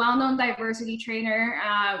 She's a well-known diversity trainer.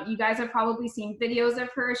 You guys have probably seen videos of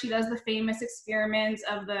her. She does the famous experiments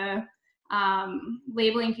of the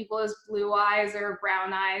labeling people as blue eyes or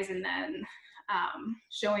brown eyes, and then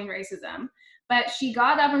showing racism. But she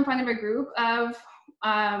got up in front of a group of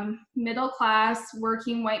middle-class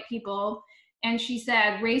working white people, and she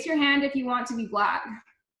said, "Raise your hand if you want to be Black."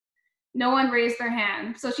 No one raised their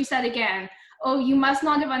hand. So she said again, "Oh, you must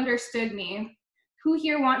not have understood me. Who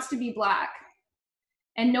here wants to be Black?"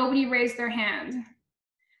 And nobody raised their hand.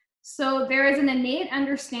 So there is an innate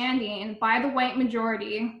understanding by the white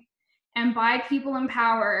majority and by people in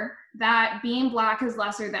power that being Black is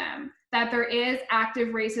lesser than, that there is active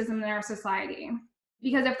racism in our society.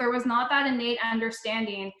 Because if there was not that innate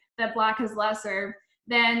understanding that Black is lesser,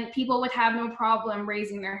 then people would have no problem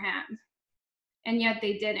raising their hand. And yet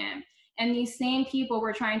they didn't. And these same people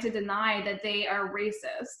were trying to deny that they are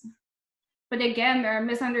racist. But again, there are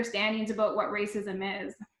misunderstandings about what racism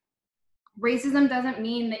is. Racism doesn't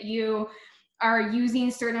mean that you are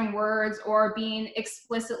using certain words or being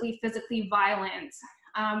explicitly physically violent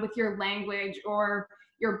with your language or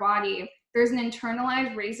your body. There's an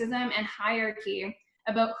internalized racism and hierarchy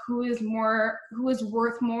about who is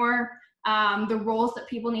worth more, the roles that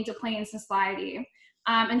people need to play in society.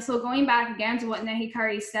 And so going back again to what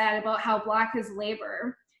Nehikhare said about how Black is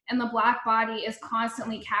labor, and the Black body is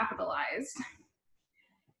constantly capitalized,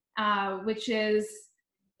 which is,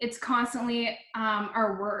 it's constantly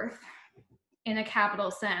our worth in a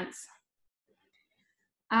capital sense.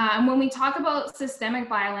 And when we talk about systemic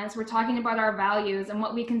violence, we're talking about our values and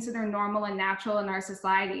what we consider normal and natural in our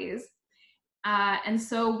societies. And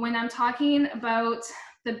so when I'm talking about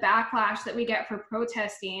the backlash that we get for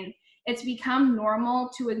protesting, it's become normal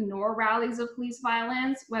to ignore rallies of police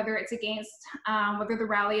violence, whether it's against, whether the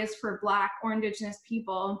rally is for Black or Indigenous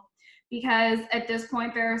people, because at this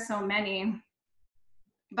point there are so many.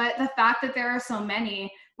 But the fact that there are so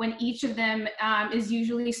many, when each of them is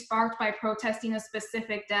usually sparked by protesting a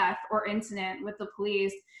specific death or incident with the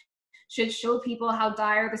police, should show people how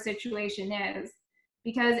dire the situation is.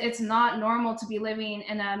 Because it's not normal to be living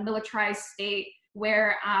in a militarized state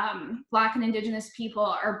where Black and Indigenous people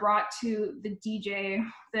are brought to the DJ,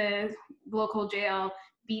 the local jail,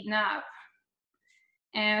 beaten up,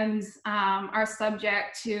 and are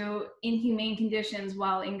subject to inhumane conditions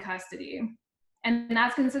while in custody. And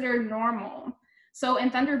that's considered normal. So in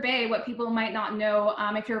Thunder Bay, what people might not know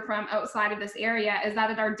if you're from outside of this area is that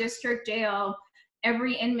at our district jail,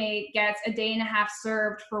 every inmate gets a day and a half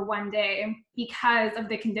served for one day because of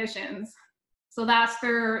the conditions. So that's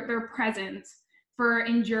their presence for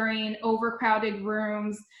enduring overcrowded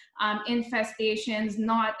rooms, infestations,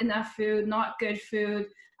 not enough food, not good food.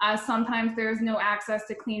 Sometimes there's no access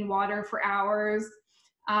to clean water for hours,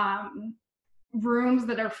 rooms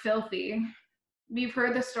that are filthy. We've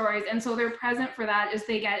heard the stories, and so they're present for that as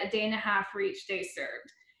they get a day and a half for each day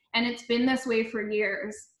served. And it's been this way for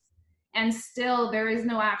years. And still there is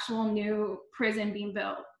no actual new prison being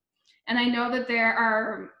built. And I know that there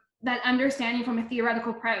are that understanding from a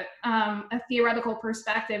theoretical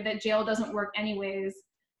perspective that jail doesn't work anyways,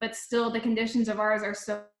 but still the conditions of ours are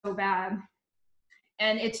so bad.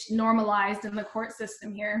 And it's normalized in the court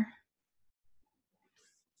system here.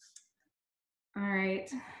 All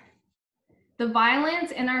right. The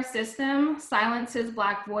violence in our system silences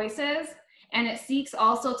Black voices and it seeks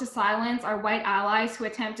also to silence our white allies who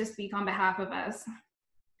attempt to speak on behalf of us.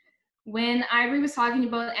 When Ivory was talking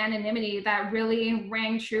about anonymity, that really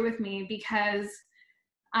rang true with me, because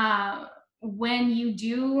when you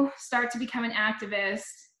do start to become an activist,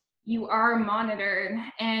 you are monitored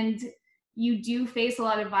and you do face a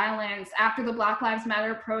lot of violence. After the Black Lives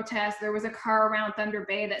Matter protest, there was a car around Thunder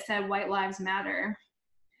Bay that said White Lives Matter.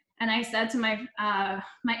 And I said to my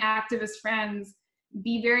activist friends,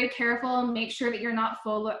 be very careful, make sure that you're not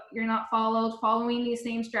following these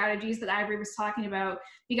same strategies that Ivory was talking about,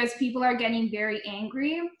 because people are getting very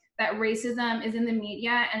angry that racism is in the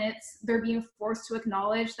media, and they're being forced to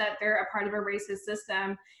acknowledge that they're a part of a racist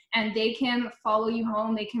system, and they can follow you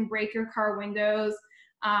home, they can break your car windows,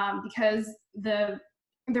 because the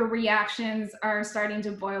reactions are starting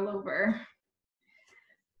to boil over.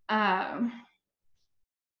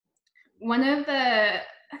 One of the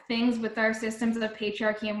things with our systems of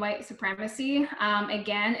patriarchy and white supremacy,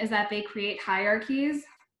 again, is that they create hierarchies.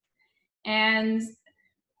 And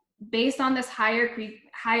based on this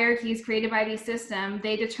hierarchies created by these systems,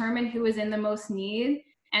 they determine who is in the most need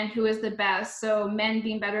and who is the best. So men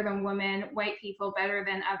being better than women, white people better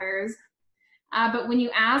than others. But when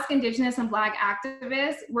you ask Indigenous and Black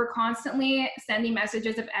activists, we're constantly sending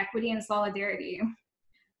messages of equity and solidarity.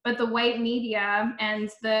 But the white media and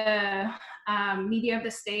the media of the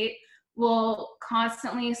state will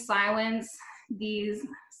constantly silence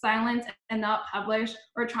and not publish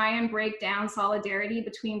or try and break down solidarity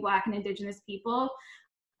between Black and Indigenous people.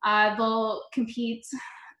 They'll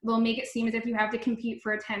make it seem as if you have to compete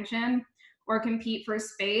for attention or compete for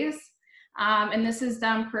space. And this is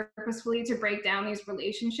done purposefully to break down these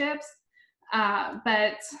relationships.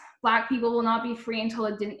 But Black people will not be free until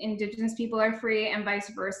Indigenous people are free, and vice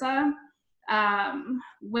versa.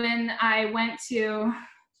 When I went to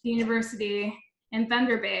the university in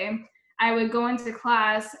Thunder Bay, I would go into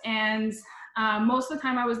class, and most of the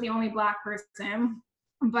time I was the only Black person.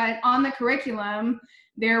 But on the curriculum,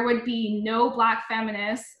 there would be no Black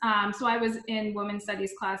feminists. So I was in women's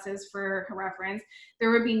studies classes for reference.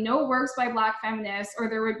 There would be no works by Black feminists, or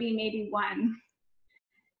there would be maybe one.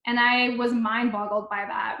 And I was mind boggled by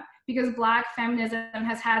that, because Black feminism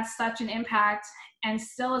has had such an impact and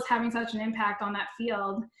still is having such an impact on that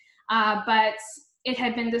field. But it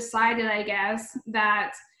had been decided, I guess,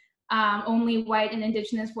 that only white and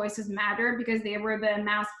Indigenous voices matter because they are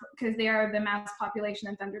the mass population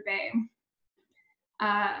in Thunder Bay.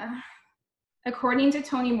 According to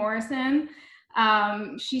Toni Morrison,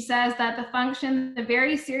 she says that the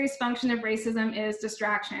very serious function of racism is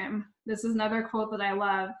distraction. This is another quote that I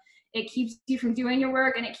love. It keeps you from doing your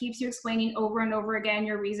work, and it keeps you explaining over and over again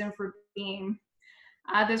your reason for being.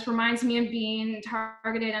 This reminds me of being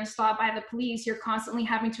targeted and stopped by the police. You're constantly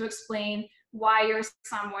having to explain why you're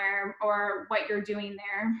somewhere or what you're doing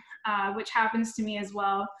there, which happens to me as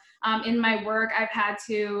well. In my work, I've had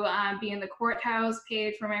to be in the courthouse,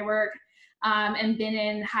 paid for my work, and been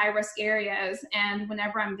in high-risk areas. And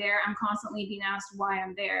whenever I'm there, I'm constantly being asked why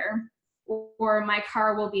I'm there. Or my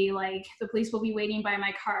car will be like, the police will be waiting by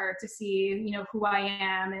my car to see, who I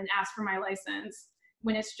am and ask for my license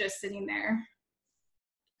when it's just sitting there.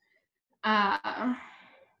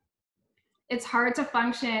 It's hard to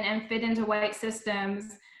function and fit into white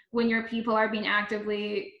systems when your people are being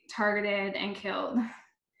actively targeted and killed.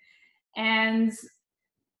 And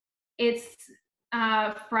it's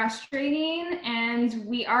frustrating, and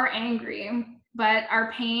we are angry, but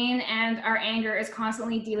our pain and our anger is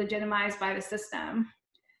constantly delegitimized by the system.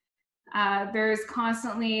 There's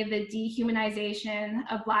constantly the dehumanization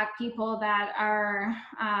of Black people that our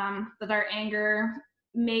anger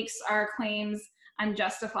makes our claims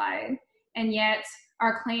unjustified. And yet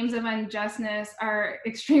our claims of unjustness are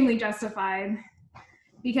extremely justified,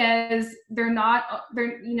 because we're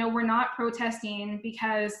not protesting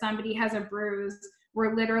because somebody has a bruise.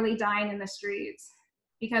 We're literally dying in the streets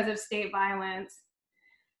because of state violence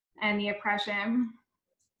and the oppression.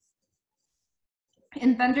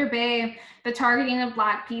 In Thunder Bay, the targeting of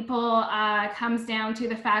Black people comes down to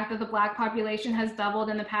the fact that the Black population has doubled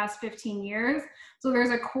in the past 15 years. So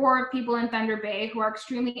there's a core of people in Thunder Bay who are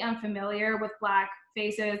extremely unfamiliar with Black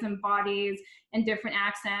faces and bodies and different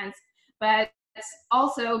accents. But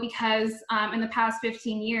also because in the past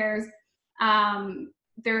 15 years,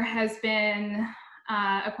 there has been,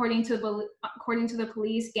 according to the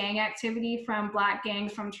police, gang activity from Black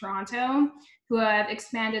gangs from Toronto who have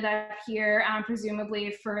expanded up here,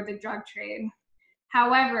 presumably for the drug trade.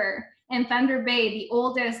 However, in Thunder Bay, the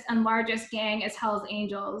oldest and largest gang is Hell's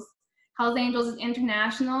Angels. Hell's Angels is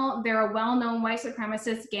international. They're a well-known white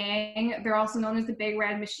supremacist gang. They're also known as the Big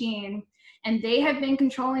Red Machine. And they have been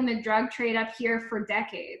controlling the drug trade up here for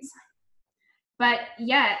decades. But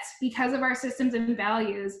yet, because of our systems and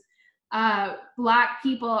values, Black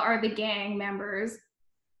people are the gang members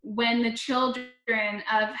when the children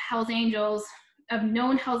of Hells Angels, of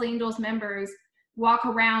known Hells Angels members, walk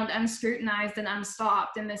around unscrutinized and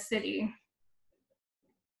unstopped in this city.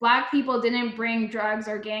 Black people didn't bring drugs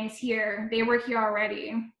or gangs here. They were here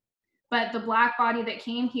already. But the Black body that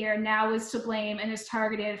came here now is to blame and is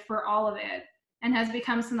targeted for all of it and has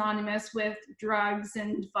become synonymous with drugs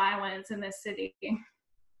and violence in this city.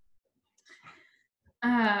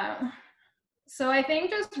 So I think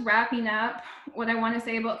just wrapping up what I want to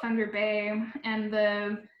say about Thunder Bay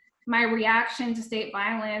and my reaction to state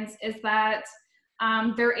violence is that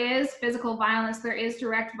there is physical violence, there is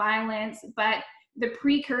direct violence, but the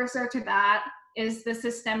precursor to that is the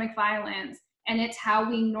systemic violence. And it's how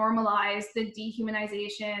we normalize the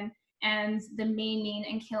dehumanization and the maiming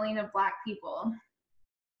and killing of Black people.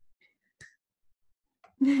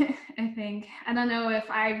 I think. I don't know if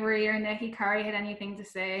Ivory or Nehikhare had anything to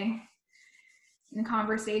say in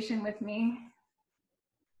conversation with me.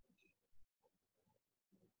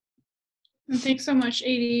 Thanks so much,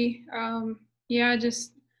 AD. Yeah,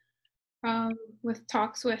 just with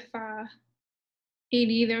talks with AD,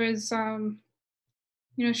 there was,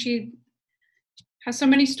 you know, she has so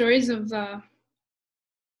many stories of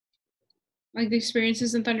like the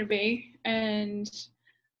experiences in Thunder Bay, and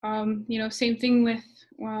you know, same thing with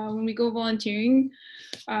when we go volunteering,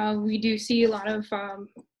 we do see a lot of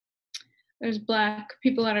there's Black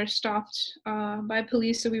people that are stopped by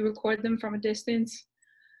police, so we record them from a distance,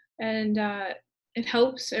 and it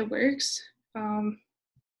helps, it works.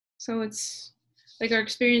 So it's like our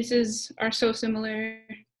experiences are so similar,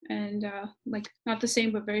 and like not the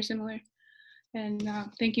same, but very similar. And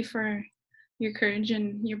thank you for your courage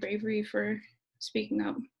and your bravery for speaking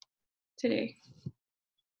up today.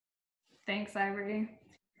 Thanks, Ivory.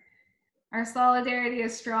 Our solidarity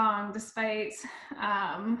is strong despite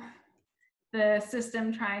the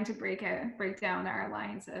system trying to break down our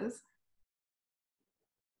alliances.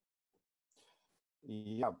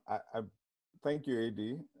 Yeah, I thank you, AD.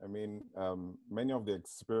 I mean, many of the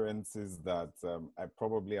experiences that I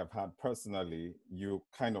probably have had personally, you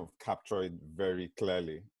kind of capture it very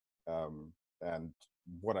clearly. And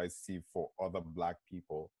what I see for other Black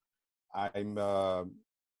people, I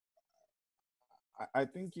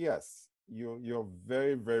think, yes, you're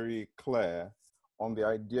very, very clear on the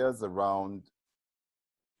ideas around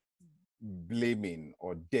blaming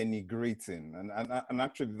or denigrating, and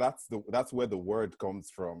actually that's where the word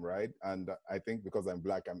comes from, right? And I think because I'm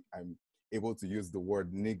Black, I'm able to use the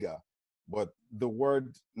word nigger, but the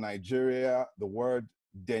word Nigeria, the word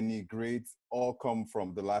denigrate, all come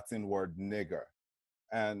from the Latin word nigger,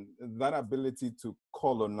 and that ability to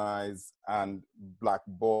colonize and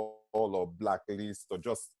blackball or blacklist or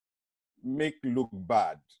just make look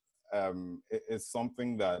bad is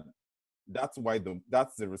something that's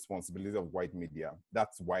the responsibility of white media.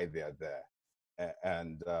 That's why they're there.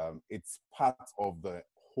 And it's part of the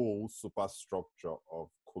whole superstructure of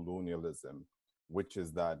colonialism, which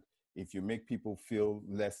is that if you make people feel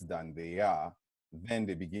less than they are, then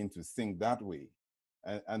they begin to think that way.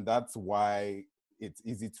 And that's why it's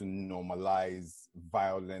easy to normalize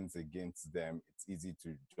violence against them. It's easy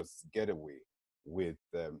to just get away with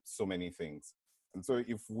so many things. And so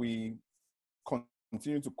if we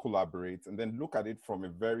continue to collaborate and then look at it from a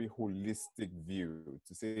very holistic view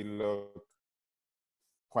to say, look,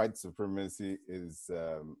 white supremacy is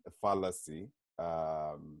a fallacy.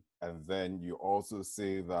 And then you also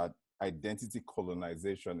say that identity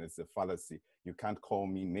colonization is a fallacy. You can't call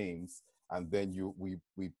me names. And then we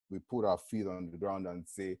put our feet on the ground and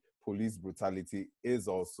say police brutality is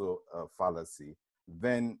also a fallacy.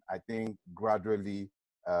 Then I think gradually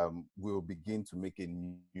we'll begin to make a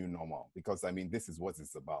new normal, because I mean, this is what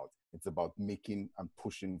it's about. It's about making and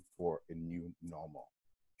pushing for a new normal.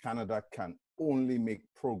 Canada can only make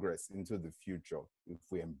progress into the future if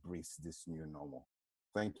we embrace this new normal.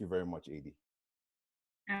 Thank you very much, AD.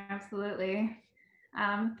 Absolutely.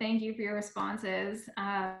 Thank you for your responses.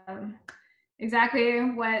 Exactly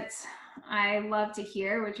what I love to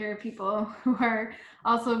hear, which are people who are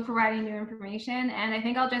also providing new information. And I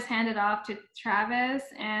think I'll just hand it off to Travis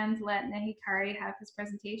and let Nehikhare have his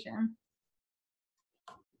presentation.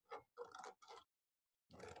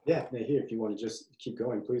 Yeah, Nehir, if you want to just keep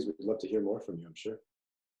going, please, we'd love to hear more from you, I'm sure.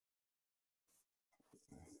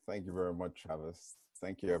 Thank you very much, Travis.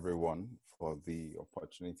 Thank you, everyone, for the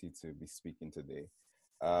opportunity to be speaking today.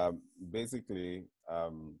 Basically,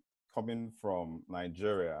 coming from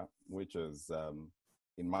Nigeria, which is,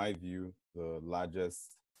 in my view, the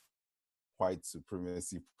largest white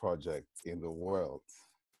supremacy project in the world.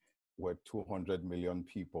 We're 200 million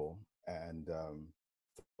people, and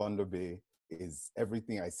Thunder Bay is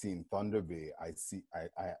everything I see in Thunder Bay. I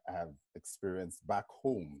have experienced back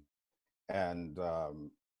home, and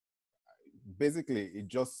basically,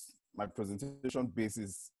 my presentation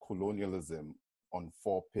bases colonialism on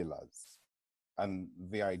 4 pillars, and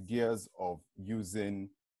the ideas of using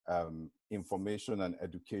information and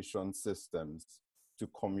education systems to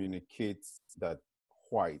communicate that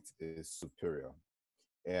white is superior.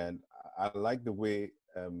 And I like the way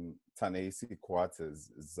Ta-Nehisi Coates,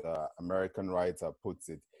 American writer, puts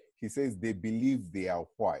it. He says they believe they are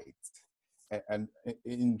white. And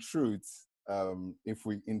in truth, if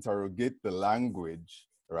we interrogate the language,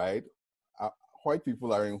 right, white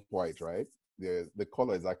people aren't white, right? The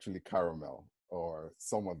color is actually caramel or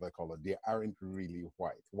some other color. They aren't really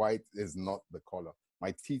white. White is not the color.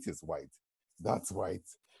 My teeth is white. That's white.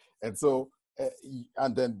 And so,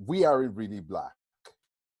 and then we aren't really black.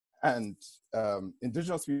 And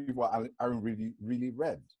indigenous people aren't really, really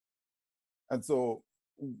red. And so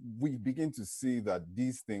we begin to see that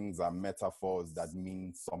these things are metaphors that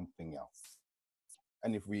mean something else.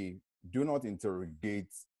 And if we do not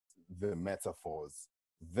interrogate the metaphors,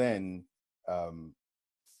 then how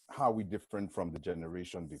are we different from the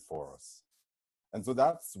generation before us? And so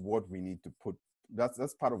that's what we need to put,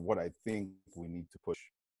 that's part of what I think we need to push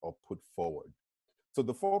or put forward. So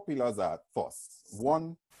the 4 pillars are thus.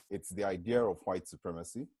 1, it's the idea of white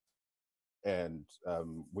supremacy. And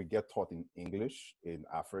we get taught in English in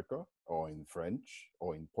Africa, or in French,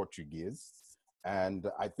 or in Portuguese.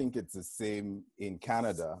 And I think it's the same in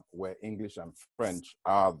Canada, where English and French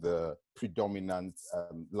are the predominant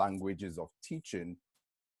languages of teaching,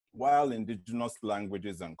 while indigenous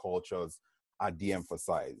languages and cultures are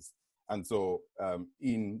de-emphasized. And so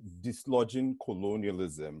in dislodging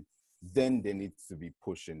colonialism, then there needs to be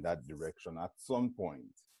push in that direction at some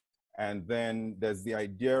point. And then there's the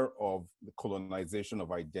idea of the colonization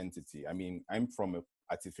of identity. I mean, I'm from an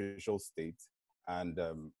artificial state, and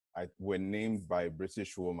we're named by a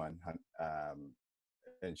British woman,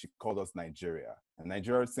 and she called us Nigeria. And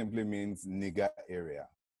Nigeria simply means nigger area.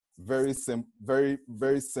 Very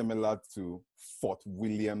similar to Fort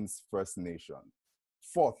Williams First Nation.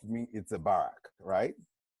 Fort means it's a barrack, right?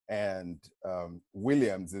 And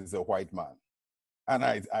Williams is a white man. And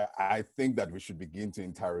I think that we should begin to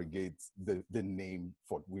interrogate the name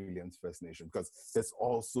Fort Williams First Nation, because there's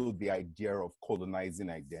also the idea of colonizing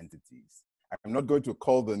identities. I'm not going to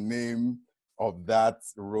call the name of that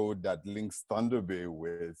road that links Thunder Bay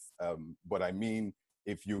with, but I mean,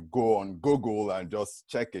 if you go on Google and just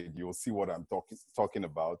check it, you'll see what I'm talking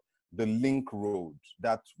about. The Link Road,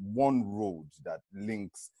 that one road that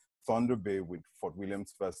links Thunder Bay with Fort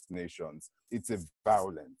Williams First Nations, it's a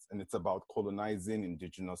violence, and it's about colonizing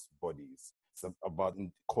indigenous bodies. It's about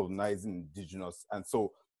colonizing indigenous. And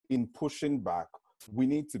so in pushing back, we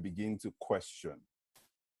need to begin to question,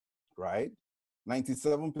 right?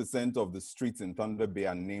 97% of the streets in Thunder Bay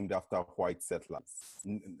are named after white settlers.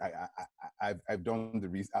 I've done the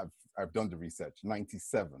research,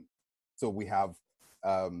 97. So we have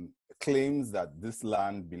claims that this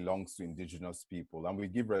land belongs to indigenous people, and we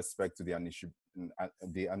give respect to the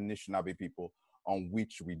Anishinaabe people on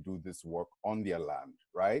which we do this work on their land,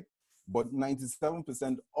 right? But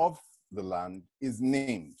 97% of the land is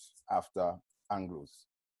named after Anglos.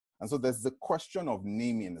 And so there's the question of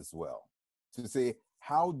naming as well, to say,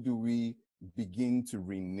 how do we begin to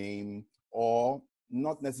rename, or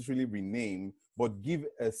not necessarily rename, but give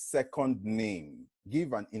a second name,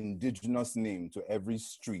 give an indigenous name to every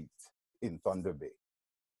street in Thunder Bay?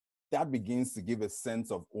 That begins to give a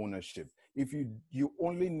sense of ownership. If you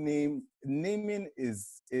only naming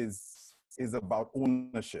is about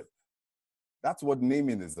ownership. That's what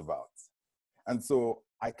naming is about. And so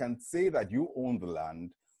I can say that you own the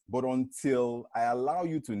land, but until I allow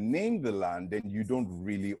you to name the land, then you don't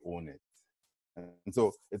really own it. And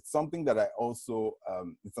so it's something that I also,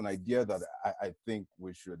 it's an idea that I think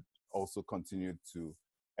we should also continue to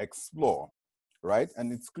explore, right?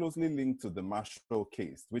 And it's closely linked to the Marshall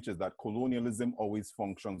case, which is that colonialism always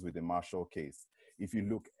functions with the Marshall case. If you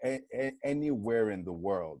look anywhere in the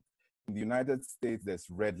world, in the United States, there's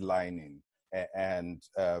redlining, and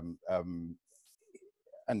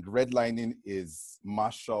redlining is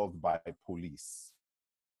marshaled by police.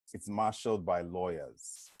 It's marshaled by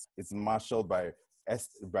lawyers. It's marshaled by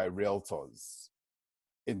realtors.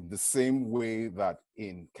 In the same way that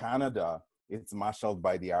in Canada, it's marshaled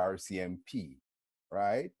by the RCMP,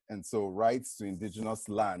 right? And so rights to indigenous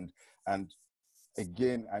land. And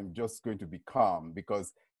again, I'm just going to be calm,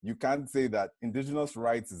 because You can't say that indigenous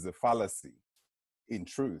rights is a fallacy. In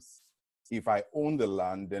truth, if I own the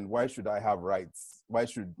land, then why should I have rights? Why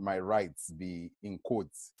should my rights be, in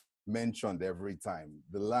quotes, mentioned every time?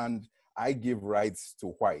 The land, I give rights to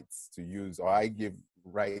whites to use, or I give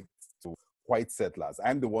rights to white settlers.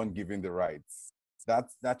 I'm the one giving the rights.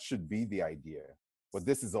 That should be the idea. But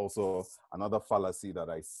this is also another fallacy that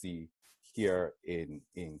I see here in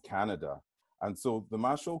Canada. And so the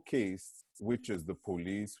Marshall case, which is the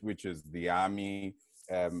police, which is the army,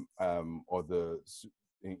 or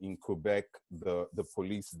in Quebec, the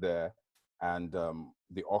police there, and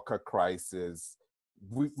the Oka crisis,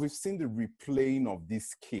 we've seen the replaying of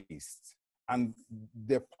this case. And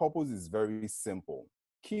their purpose is very simple.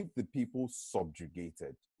 Keep the people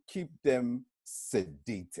subjugated, keep them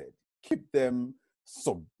sedated, keep them,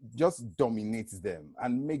 just dominate them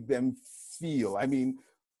and make them feel. I mean,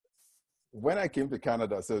 when I came to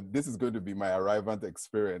Canada, so this is going to be my arrivant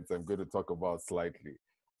experience I'm going to talk about slightly.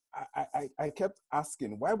 I kept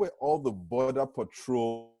asking, why were all the border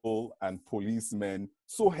patrol and policemen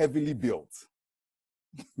so heavily built?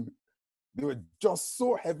 They were just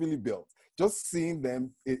so heavily built. Just seeing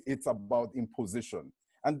them, it's about imposition.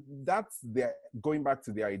 And that's going back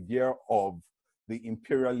to the idea of the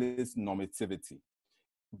imperialist normativity.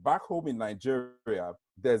 Back home in Nigeria,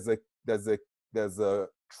 there's a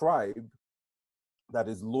tribe that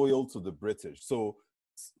is loyal to the British. So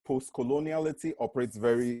post-coloniality operates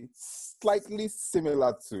very slightly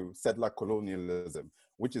similar to settler colonialism,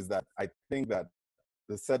 which is that I think that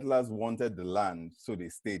the settlers wanted the land, so they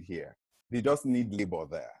stayed here. They just need labor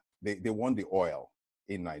there. They want the oil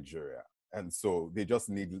in Nigeria. And so they just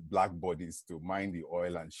need black bodies to mine the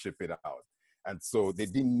oil and ship it out. And so they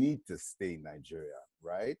didn't need to stay in Nigeria,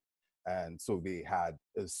 right? And so they had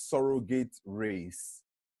a surrogate race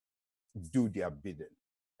do their bidding.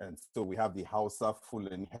 And so we have the Hausa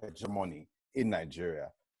Fulani hegemony in Nigeria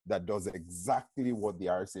that does exactly what the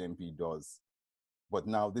RCMP does. But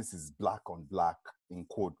now this is black on black, in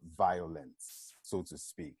quote, violence, so to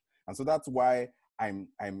speak. And so that's why I'm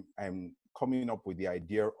coming up with the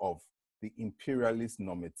idea of the imperialist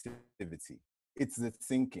normativity. It's the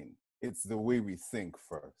thinking. It's the way we think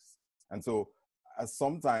first. And so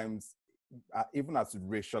sometimes, even as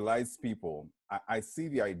racialized people, I see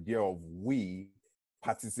the idea of we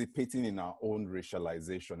participating in our own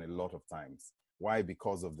racialization a lot of times. Why?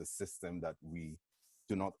 Because of the system that we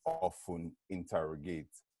do not often interrogate.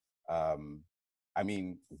 I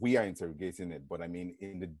mean, we are interrogating it, but I mean,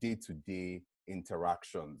 in the day-to-day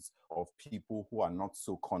interactions of people who are not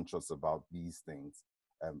so conscious about these things,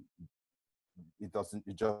 it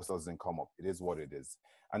just doesn't come up. It is what it is.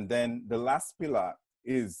 And then the last pillar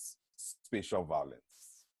is spatial violence.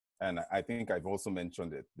 And I think I've also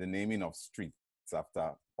mentioned it, the naming of streets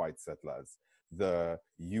after white settlers, the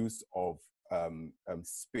use of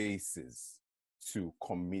spaces to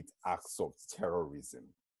commit acts of terrorism.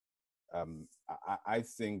 I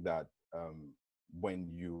think that when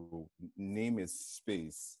you name a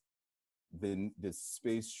space, then the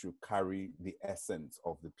space should carry the essence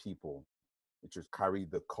of the people. It should carry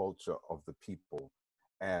the culture of the people.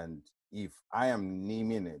 And if I am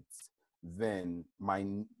naming it, then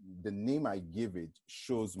the name I give it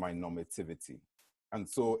shows my normativity. And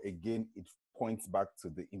so again, it points back to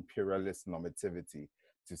the imperialist normativity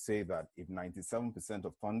to say that if 97%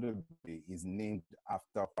 of Thunder Bay is named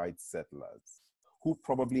after white settlers who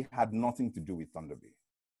probably had nothing to do with Thunder Bay,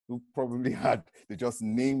 who probably they just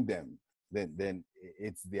named them, then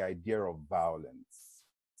it's the idea of violence.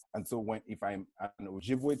 And so if I'm an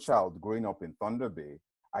Ojibwe child growing up in Thunder Bay,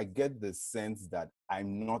 I get the sense that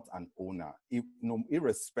I'm not an owner,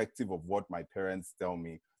 irrespective of what my parents tell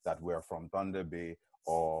me that we're from Thunder Bay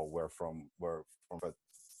or we're from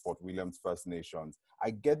Fort Williams First Nations.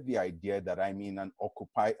 I get the idea that I'm in an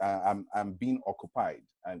I'm being occupied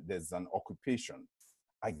and there's an occupation.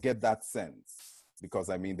 I get that sense because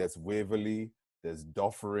I mean, there's Waverly, there's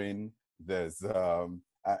Dufferin, there's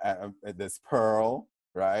Pearl,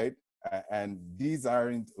 right? And these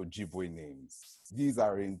aren't Ojibwe names. These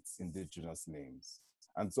aren't indigenous names.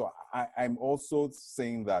 And so I'm also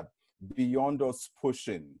saying that beyond us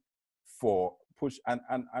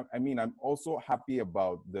and I mean, I'm also happy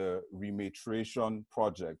about the rematriation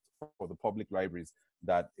project for the public libraries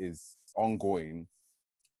that is ongoing.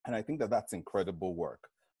 And I think that that's incredible work.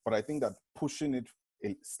 But I think that pushing it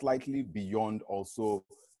slightly beyond also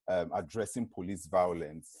addressing police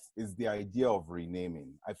violence is the idea of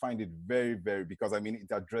renaming. I find it very, very, because I mean,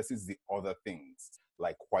 it addresses the other things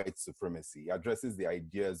like white supremacy, it addresses the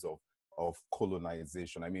ideas of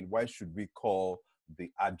colonization. I mean, why should we call the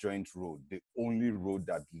adjoint road the only road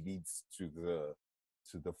that leads to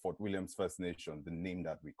to the Fort Williams First Nation the name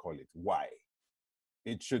that we call it. Why?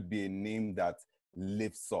 It should be a name that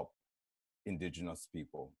lifts up Indigenous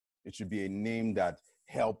people. It should be a name that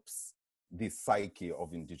helps the psyche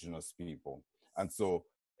of Indigenous people. And so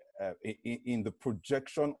in the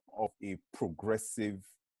projection of a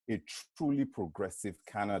truly progressive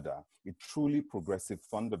Canada, a truly progressive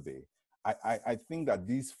Thunder Bay, I think that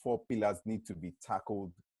these four pillars need to be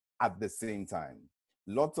tackled at the same time.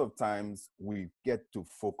 Lots of times we get to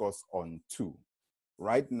focus on two.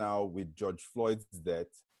 Right now, with George Floyd's death,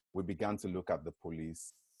 we began to look at the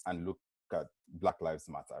police and look at Black Lives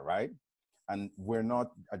Matter, right? And we're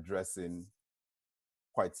not addressing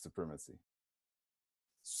white supremacy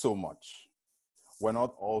so much. We're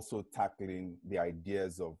not also tackling the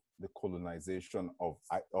ideas of the colonization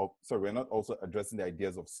we're not also addressing the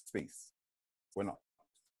ideas of space. We're not.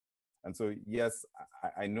 And so, yes,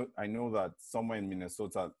 I know that somewhere in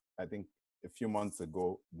Minnesota, I think a few months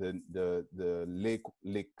ago, the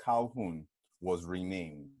Lake Calhoun was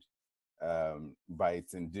renamed by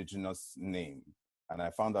its indigenous name. And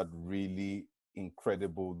I found that really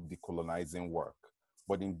incredible decolonizing work.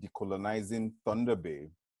 But in decolonizing Thunder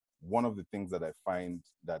Bay, one of the things that I find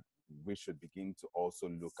that we should begin to also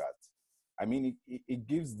look at, I mean, it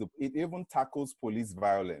even tackles police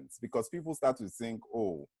violence, because people start to think,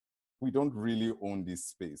 oh, we don't really own this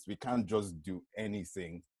space. We can't just do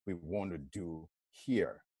anything we want to do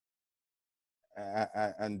here.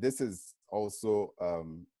 And this is also,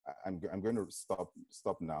 I'm going to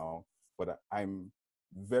stop now, but I'm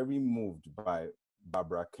very moved by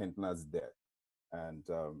Barbara Kentner's death. And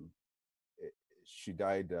she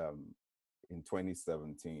died in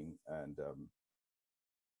 2017. And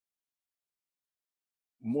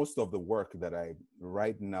most of the work that I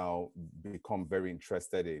right now become very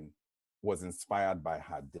interested in was inspired by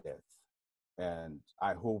her death. And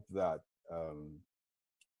I hope that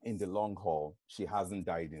in the long haul, she hasn't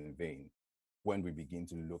died in vain when we begin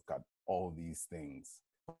to look at all these things,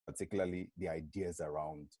 particularly the ideas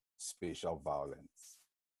around spatial violence.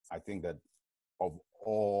 I think that of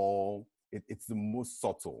all, it's the most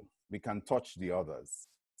subtle. We can touch the others,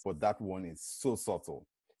 but that one is so subtle.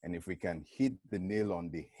 And if we can hit the nail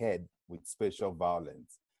on the head with spatial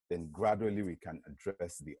violence, then gradually we can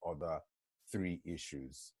address the other three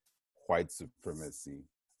issues: white supremacy,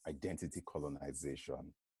 identity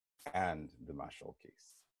colonization, and the Marshall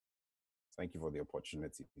case. Thank you for the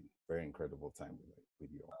opportunity. Very incredible time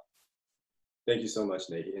with you all. Thank you so much,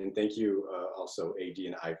 Nehi, and thank you also AD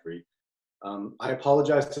and Ivory. I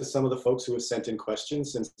apologize to some of the folks who have sent in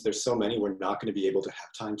questions. Since there's so many, we're not going to be able to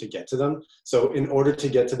have time to get to them. So in order to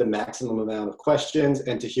get to the maximum amount of questions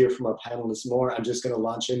and to hear from our panelists more, I'm just going to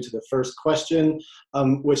launch into the first question,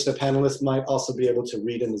 which the panelists might also be able to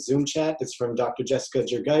read in the Zoom chat. It's from Dr. Jessica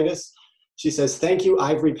Gergaitis. She says, thank you,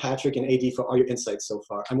 Ivory, Patrick, and AD for all your insights so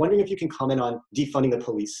far. I'm wondering if you can comment on defunding the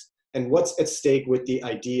police and what's at stake with the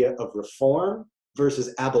idea of reform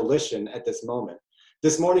versus abolition at this moment.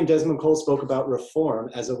 This morning, Desmond Cole spoke about reform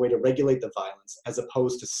as a way to regulate the violence as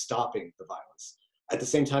opposed to stopping the violence. At the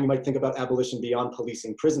same time, you might think about abolition beyond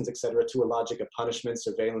policing, prisons, et cetera, to a logic of punishment,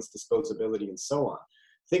 surveillance, disposability, and so on.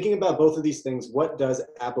 Thinking about both of these things, what does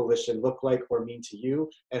abolition look like or mean to you?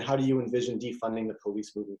 And how do you envision defunding the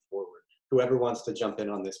police moving forward? Whoever wants to jump in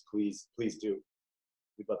on this, please do.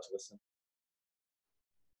 We'd love to listen.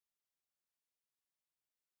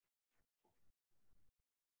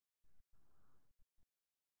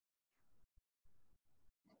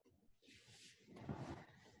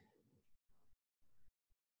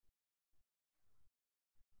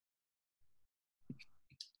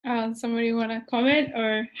 Somebody want to comment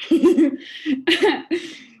or?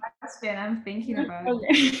 I'm thinking about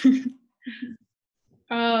it.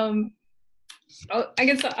 I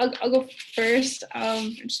guess I'll go first.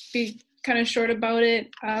 Just be kind of short about it.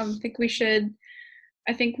 I think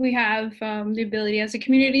we have the ability as a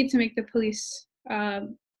community to make the police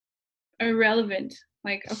irrelevant,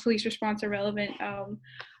 like a police response irrelevant. I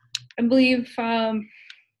believe, I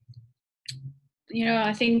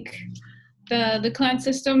think the clan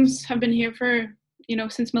systems have been here for,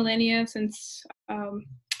 since millennia, since,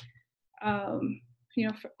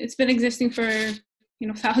 it's been existing for,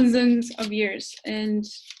 thousands of years, and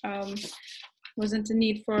wasn't a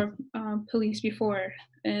need for police before.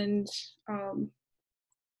 And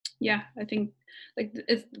I think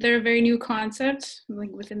they're a very new concept, like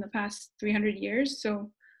within the past 300 years.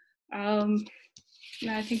 So I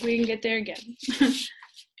think we can get there again.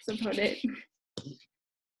 That's about it.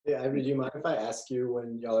 Yeah, Ivory, do you mind if I ask you,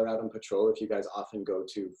 when y'all are out on patrol, if you guys often go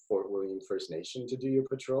to Fort William First Nation to do your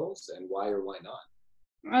patrols, and why or why not?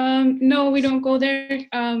 No, we don't go there.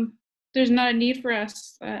 there's not a need for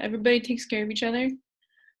us. Everybody takes care of each other.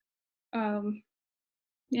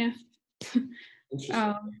 Yeah.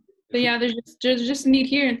 But yeah, there's just a need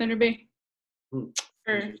here in Thunder Bay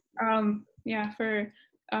for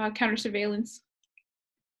counter surveillance.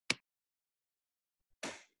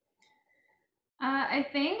 I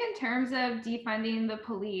think in terms of defunding the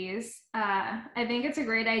police, I think it's a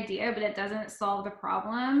great idea, but it doesn't solve the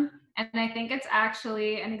problem. And I think it's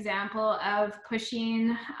actually an example of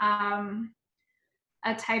pushing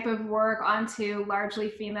a type of work onto largely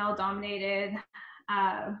female-dominated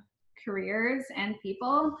careers and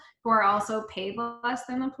people who are also paid less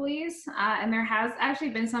than the police. And there has actually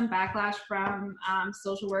been some backlash from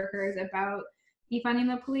social workers about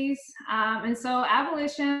defunding the police. And so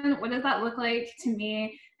abolition, what does that look like to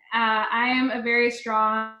me? I am a very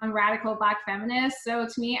strong radical Black feminist. So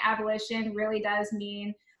to me, abolition really does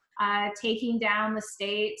mean taking down the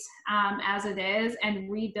state as it is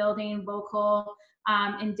and rebuilding local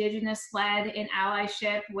Indigenous-led in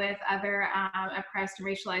allyship with other oppressed and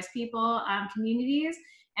racialized people, communities.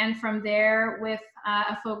 And from there, with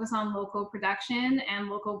a focus on local production and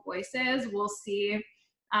local voices, we'll see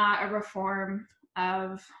a reform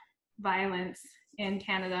of violence in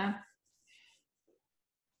Canada.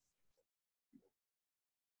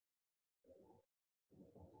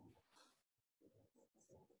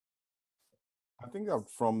 I think that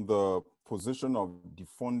from the position of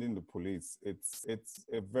defunding the police, it's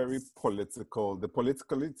a very political. The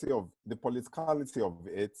politicality of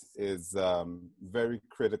it is very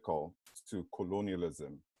critical to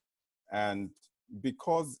colonialism, and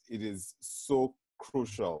because it is so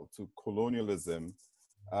crucial to colonialism,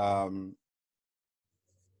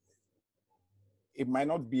 it might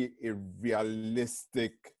not be a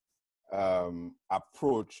realistic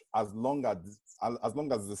approach as long as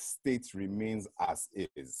the state remains as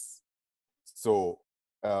is. So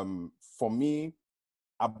for me,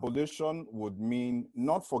 abolition would mean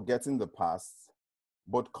not forgetting the past,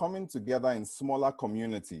 but coming together in smaller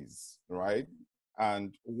communities, right?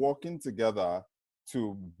 And working together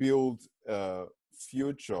to build a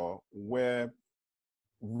future where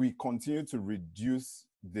we continue to reduce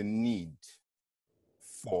the need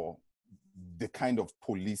for the kind of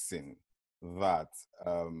policing that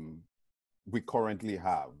we currently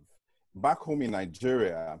have. Back home in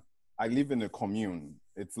Nigeria, I live in a commune.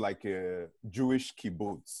 It's like a Jewish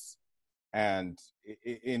kibbutz. And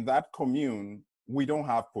in that commune, we don't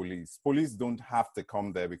have police. Police don't have to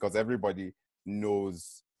come there because everybody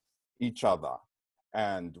knows each other.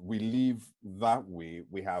 And we live that way.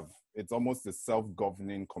 It's almost a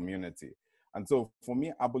self-governing community. And so for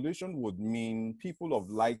me, abolition would mean people of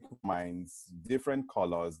like minds, different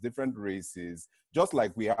colors, different races, just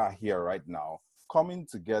like we are here right now, coming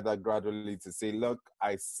together gradually to say, look,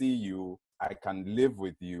 I see you, I can live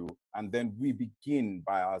with you. And then we begin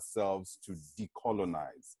by ourselves to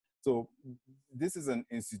decolonize. So this is an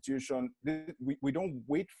institution, we don't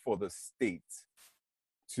wait for the state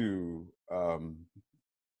to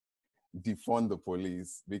defund the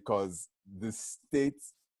police, because the state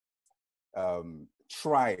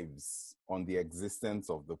thrives on the existence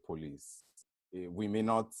of the police. We may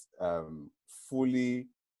not fully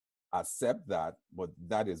accept that, but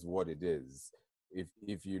that is what it is.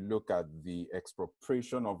 If you look at the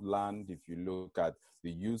expropriation of land, if you look at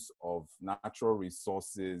the use of natural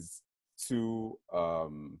resources to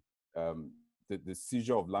the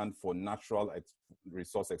seizure of land for natural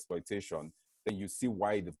resource exploitation, then you see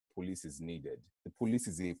why the police is needed. The police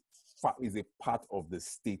is a part of the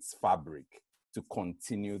state's fabric to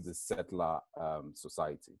continue the settler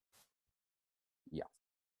society. Yeah.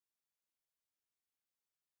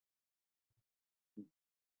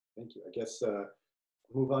 Thank you. I guess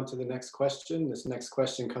move on to the next question. This next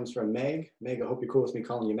question comes from Meg. Meg, I hope you're cool with me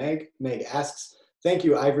calling you Meg. Meg asks, thank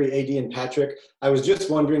you, Ivory, AD, and Patrick. I was just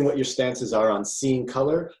wondering what your stances are on seeing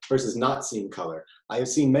color versus not seeing color. I have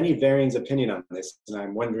seen many varying opinions on this, and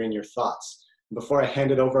I'm wondering your thoughts. Before I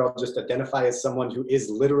hand it over, I'll just identify as someone who is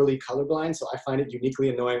literally colorblind, so I find it uniquely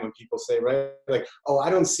annoying when people say, right, like, oh, I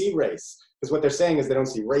don't see race. Because what they're saying is they don't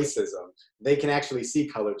see racism. They can actually see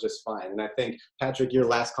color just fine. And I think, Patrick, your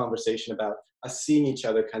last conversation about us seeing each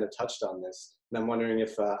other kind of touched on this. And I'm wondering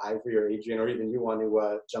if Ivory or Adrian, or even you, want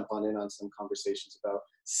to jump on some conversations about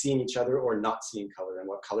seeing each other or not seeing color, and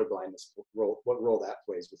what colorblindness what role that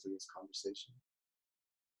plays within this conversation.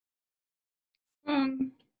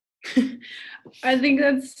 I think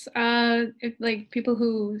that's if like people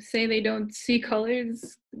who say they don't see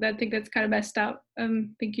colors, I think that's kind of messed up. I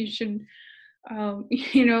think you should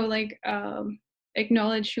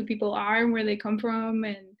acknowledge who people are and where they come from,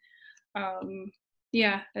 and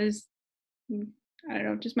yeah, I don't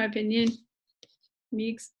know, just my opinion.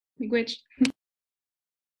 Miigwech.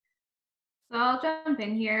 So I'll jump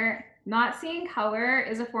in here. Not seeing color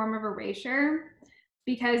is a form of erasure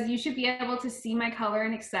because you should be able to see my color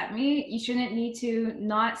and accept me. You shouldn't need to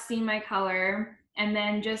not see my color and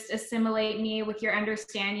then just assimilate me with your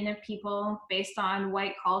understanding of people based on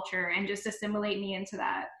white culture and just assimilate me into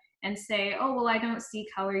that and say, oh, well, I don't see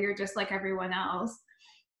color. You're just like everyone else.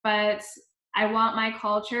 But I want my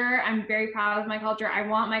culture. I'm very proud of my culture. I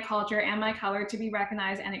want my culture and my color to be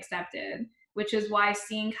recognized and accepted, which is why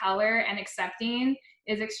seeing color and accepting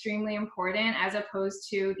is extremely important as opposed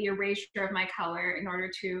to the erasure of my color in order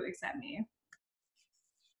to accept me.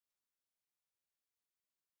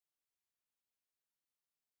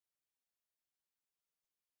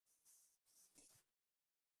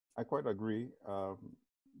 I quite agree. I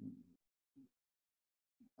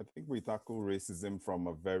think we tackle racism from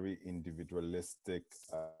a very individualistic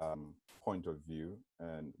point of view.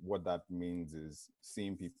 And what that means is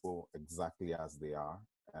seeing people exactly as they are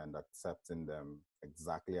and accepting them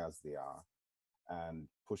exactly as they are, and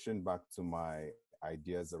pushing back to my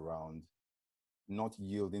ideas around not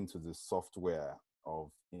yielding to the software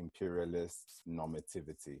of imperialist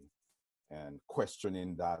normativity and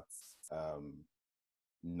questioning that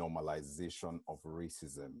normalization of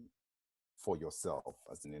racism for yourself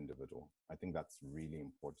as an individual. I think that's really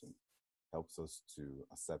important. Helps us to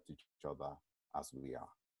accept each other as we are.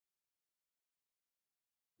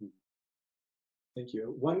 Thank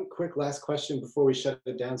you. One quick last question before we shut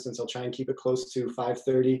it down, since I'll try and keep it close to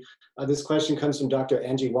 5:30. This question comes from Dr.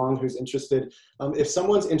 Angie Wong, who's interested. If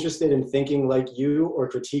someone's interested in thinking like you or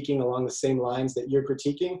critiquing along the same lines that you're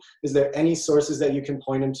critiquing, is there any sources that you can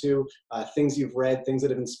point them to, things you've read, things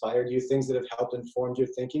that have inspired you, things that have helped inform your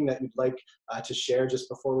thinking that you'd like to share just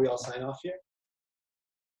before we all sign off here?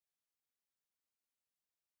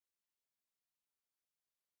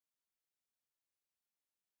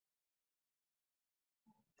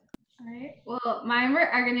 All right. Well, mine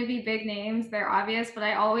are going to be big names. They're obvious, but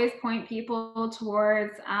I always point people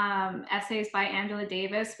towards essays by Angela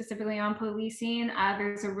Davis, specifically on policing.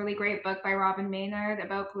 There's a really great book by Robin Maynard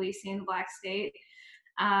about policing in the Black state.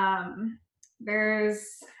 I'm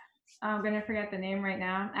going to forget the name right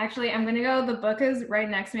now. Actually, I'm going to go, the book is right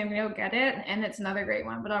next to me. I'm going to go get it, and it's another great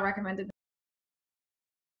one, but I'll recommend it.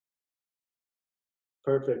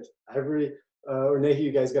 Perfect. Ivory or Nehi,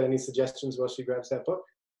 you guys got any suggestions while she grabs that book?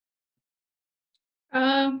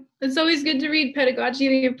 It's always good to read Pedagogy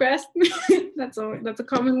of the Oppressed. that's a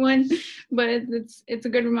common one, but it's a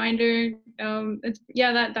good reminder.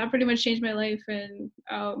 That pretty much changed my life, and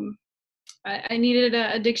I needed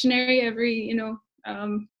a dictionary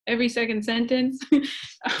every second sentence.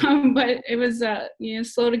 But it was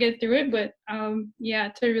slow to get through it, but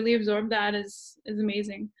to really absorb that is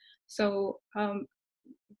amazing. So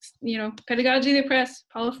Pedagogy of the Oppressed,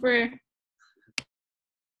 Paulo Freire.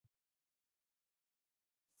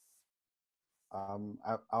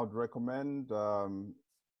 I would recommend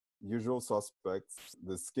Usual Suspects,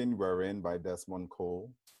 The Skin We're In by Desmond Cole.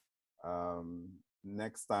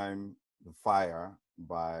 Next Time, The Fire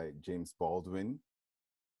by James Baldwin.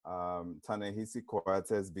 Ta-Nehisi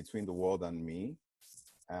Coates, Between the World and Me,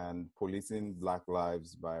 and Policing Black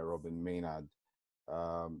Lives by Robin Maynard.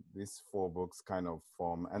 These 4 books kind of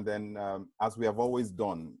form, and then As We Have Always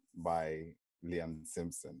Done by Leanne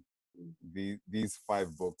Simpson. These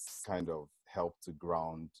 5 books kind of help to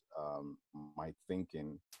ground my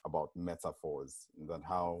thinking about metaphors, and that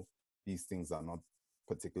how these things are not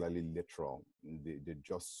particularly literal. They're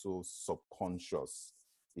just so subconscious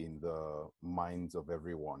in the minds of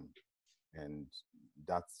everyone. And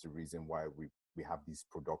that's the reason why we have these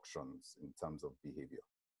productions in terms of behavior.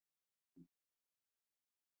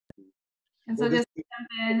 And so just to jump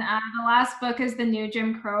in, the last book is The New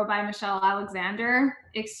Jim Crow by Michelle Alexander.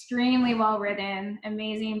 Extremely well written,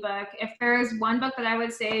 amazing book. If there's one book that I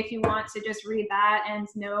would say if you want to just read that and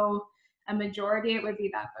know a majority, it would be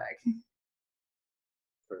that book.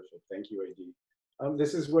 Perfect, thank you, AD.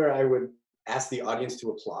 This is where I would ask the audience to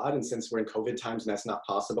applaud, and since we're in COVID times and that's not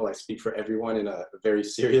possible, I speak for everyone in a very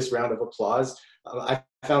serious round of applause. I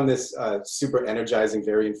found this super energizing,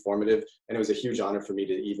 very informative, and it was a huge honor for me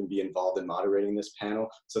to even be involved in moderating this panel.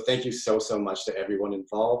 So thank you so much to everyone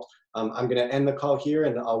involved. I'm gonna end the call here,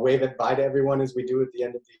 and I'll wave it bye to everyone as we do at the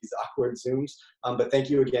end of these awkward Zooms. But thank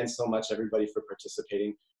you again so much, everybody, for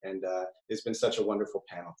participating, and it's been such a wonderful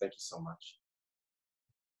panel. Thank you so much.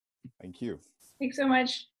 Thank you. Thanks so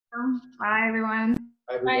much. Bye, everyone.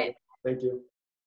 Bye, everyone. Thank you.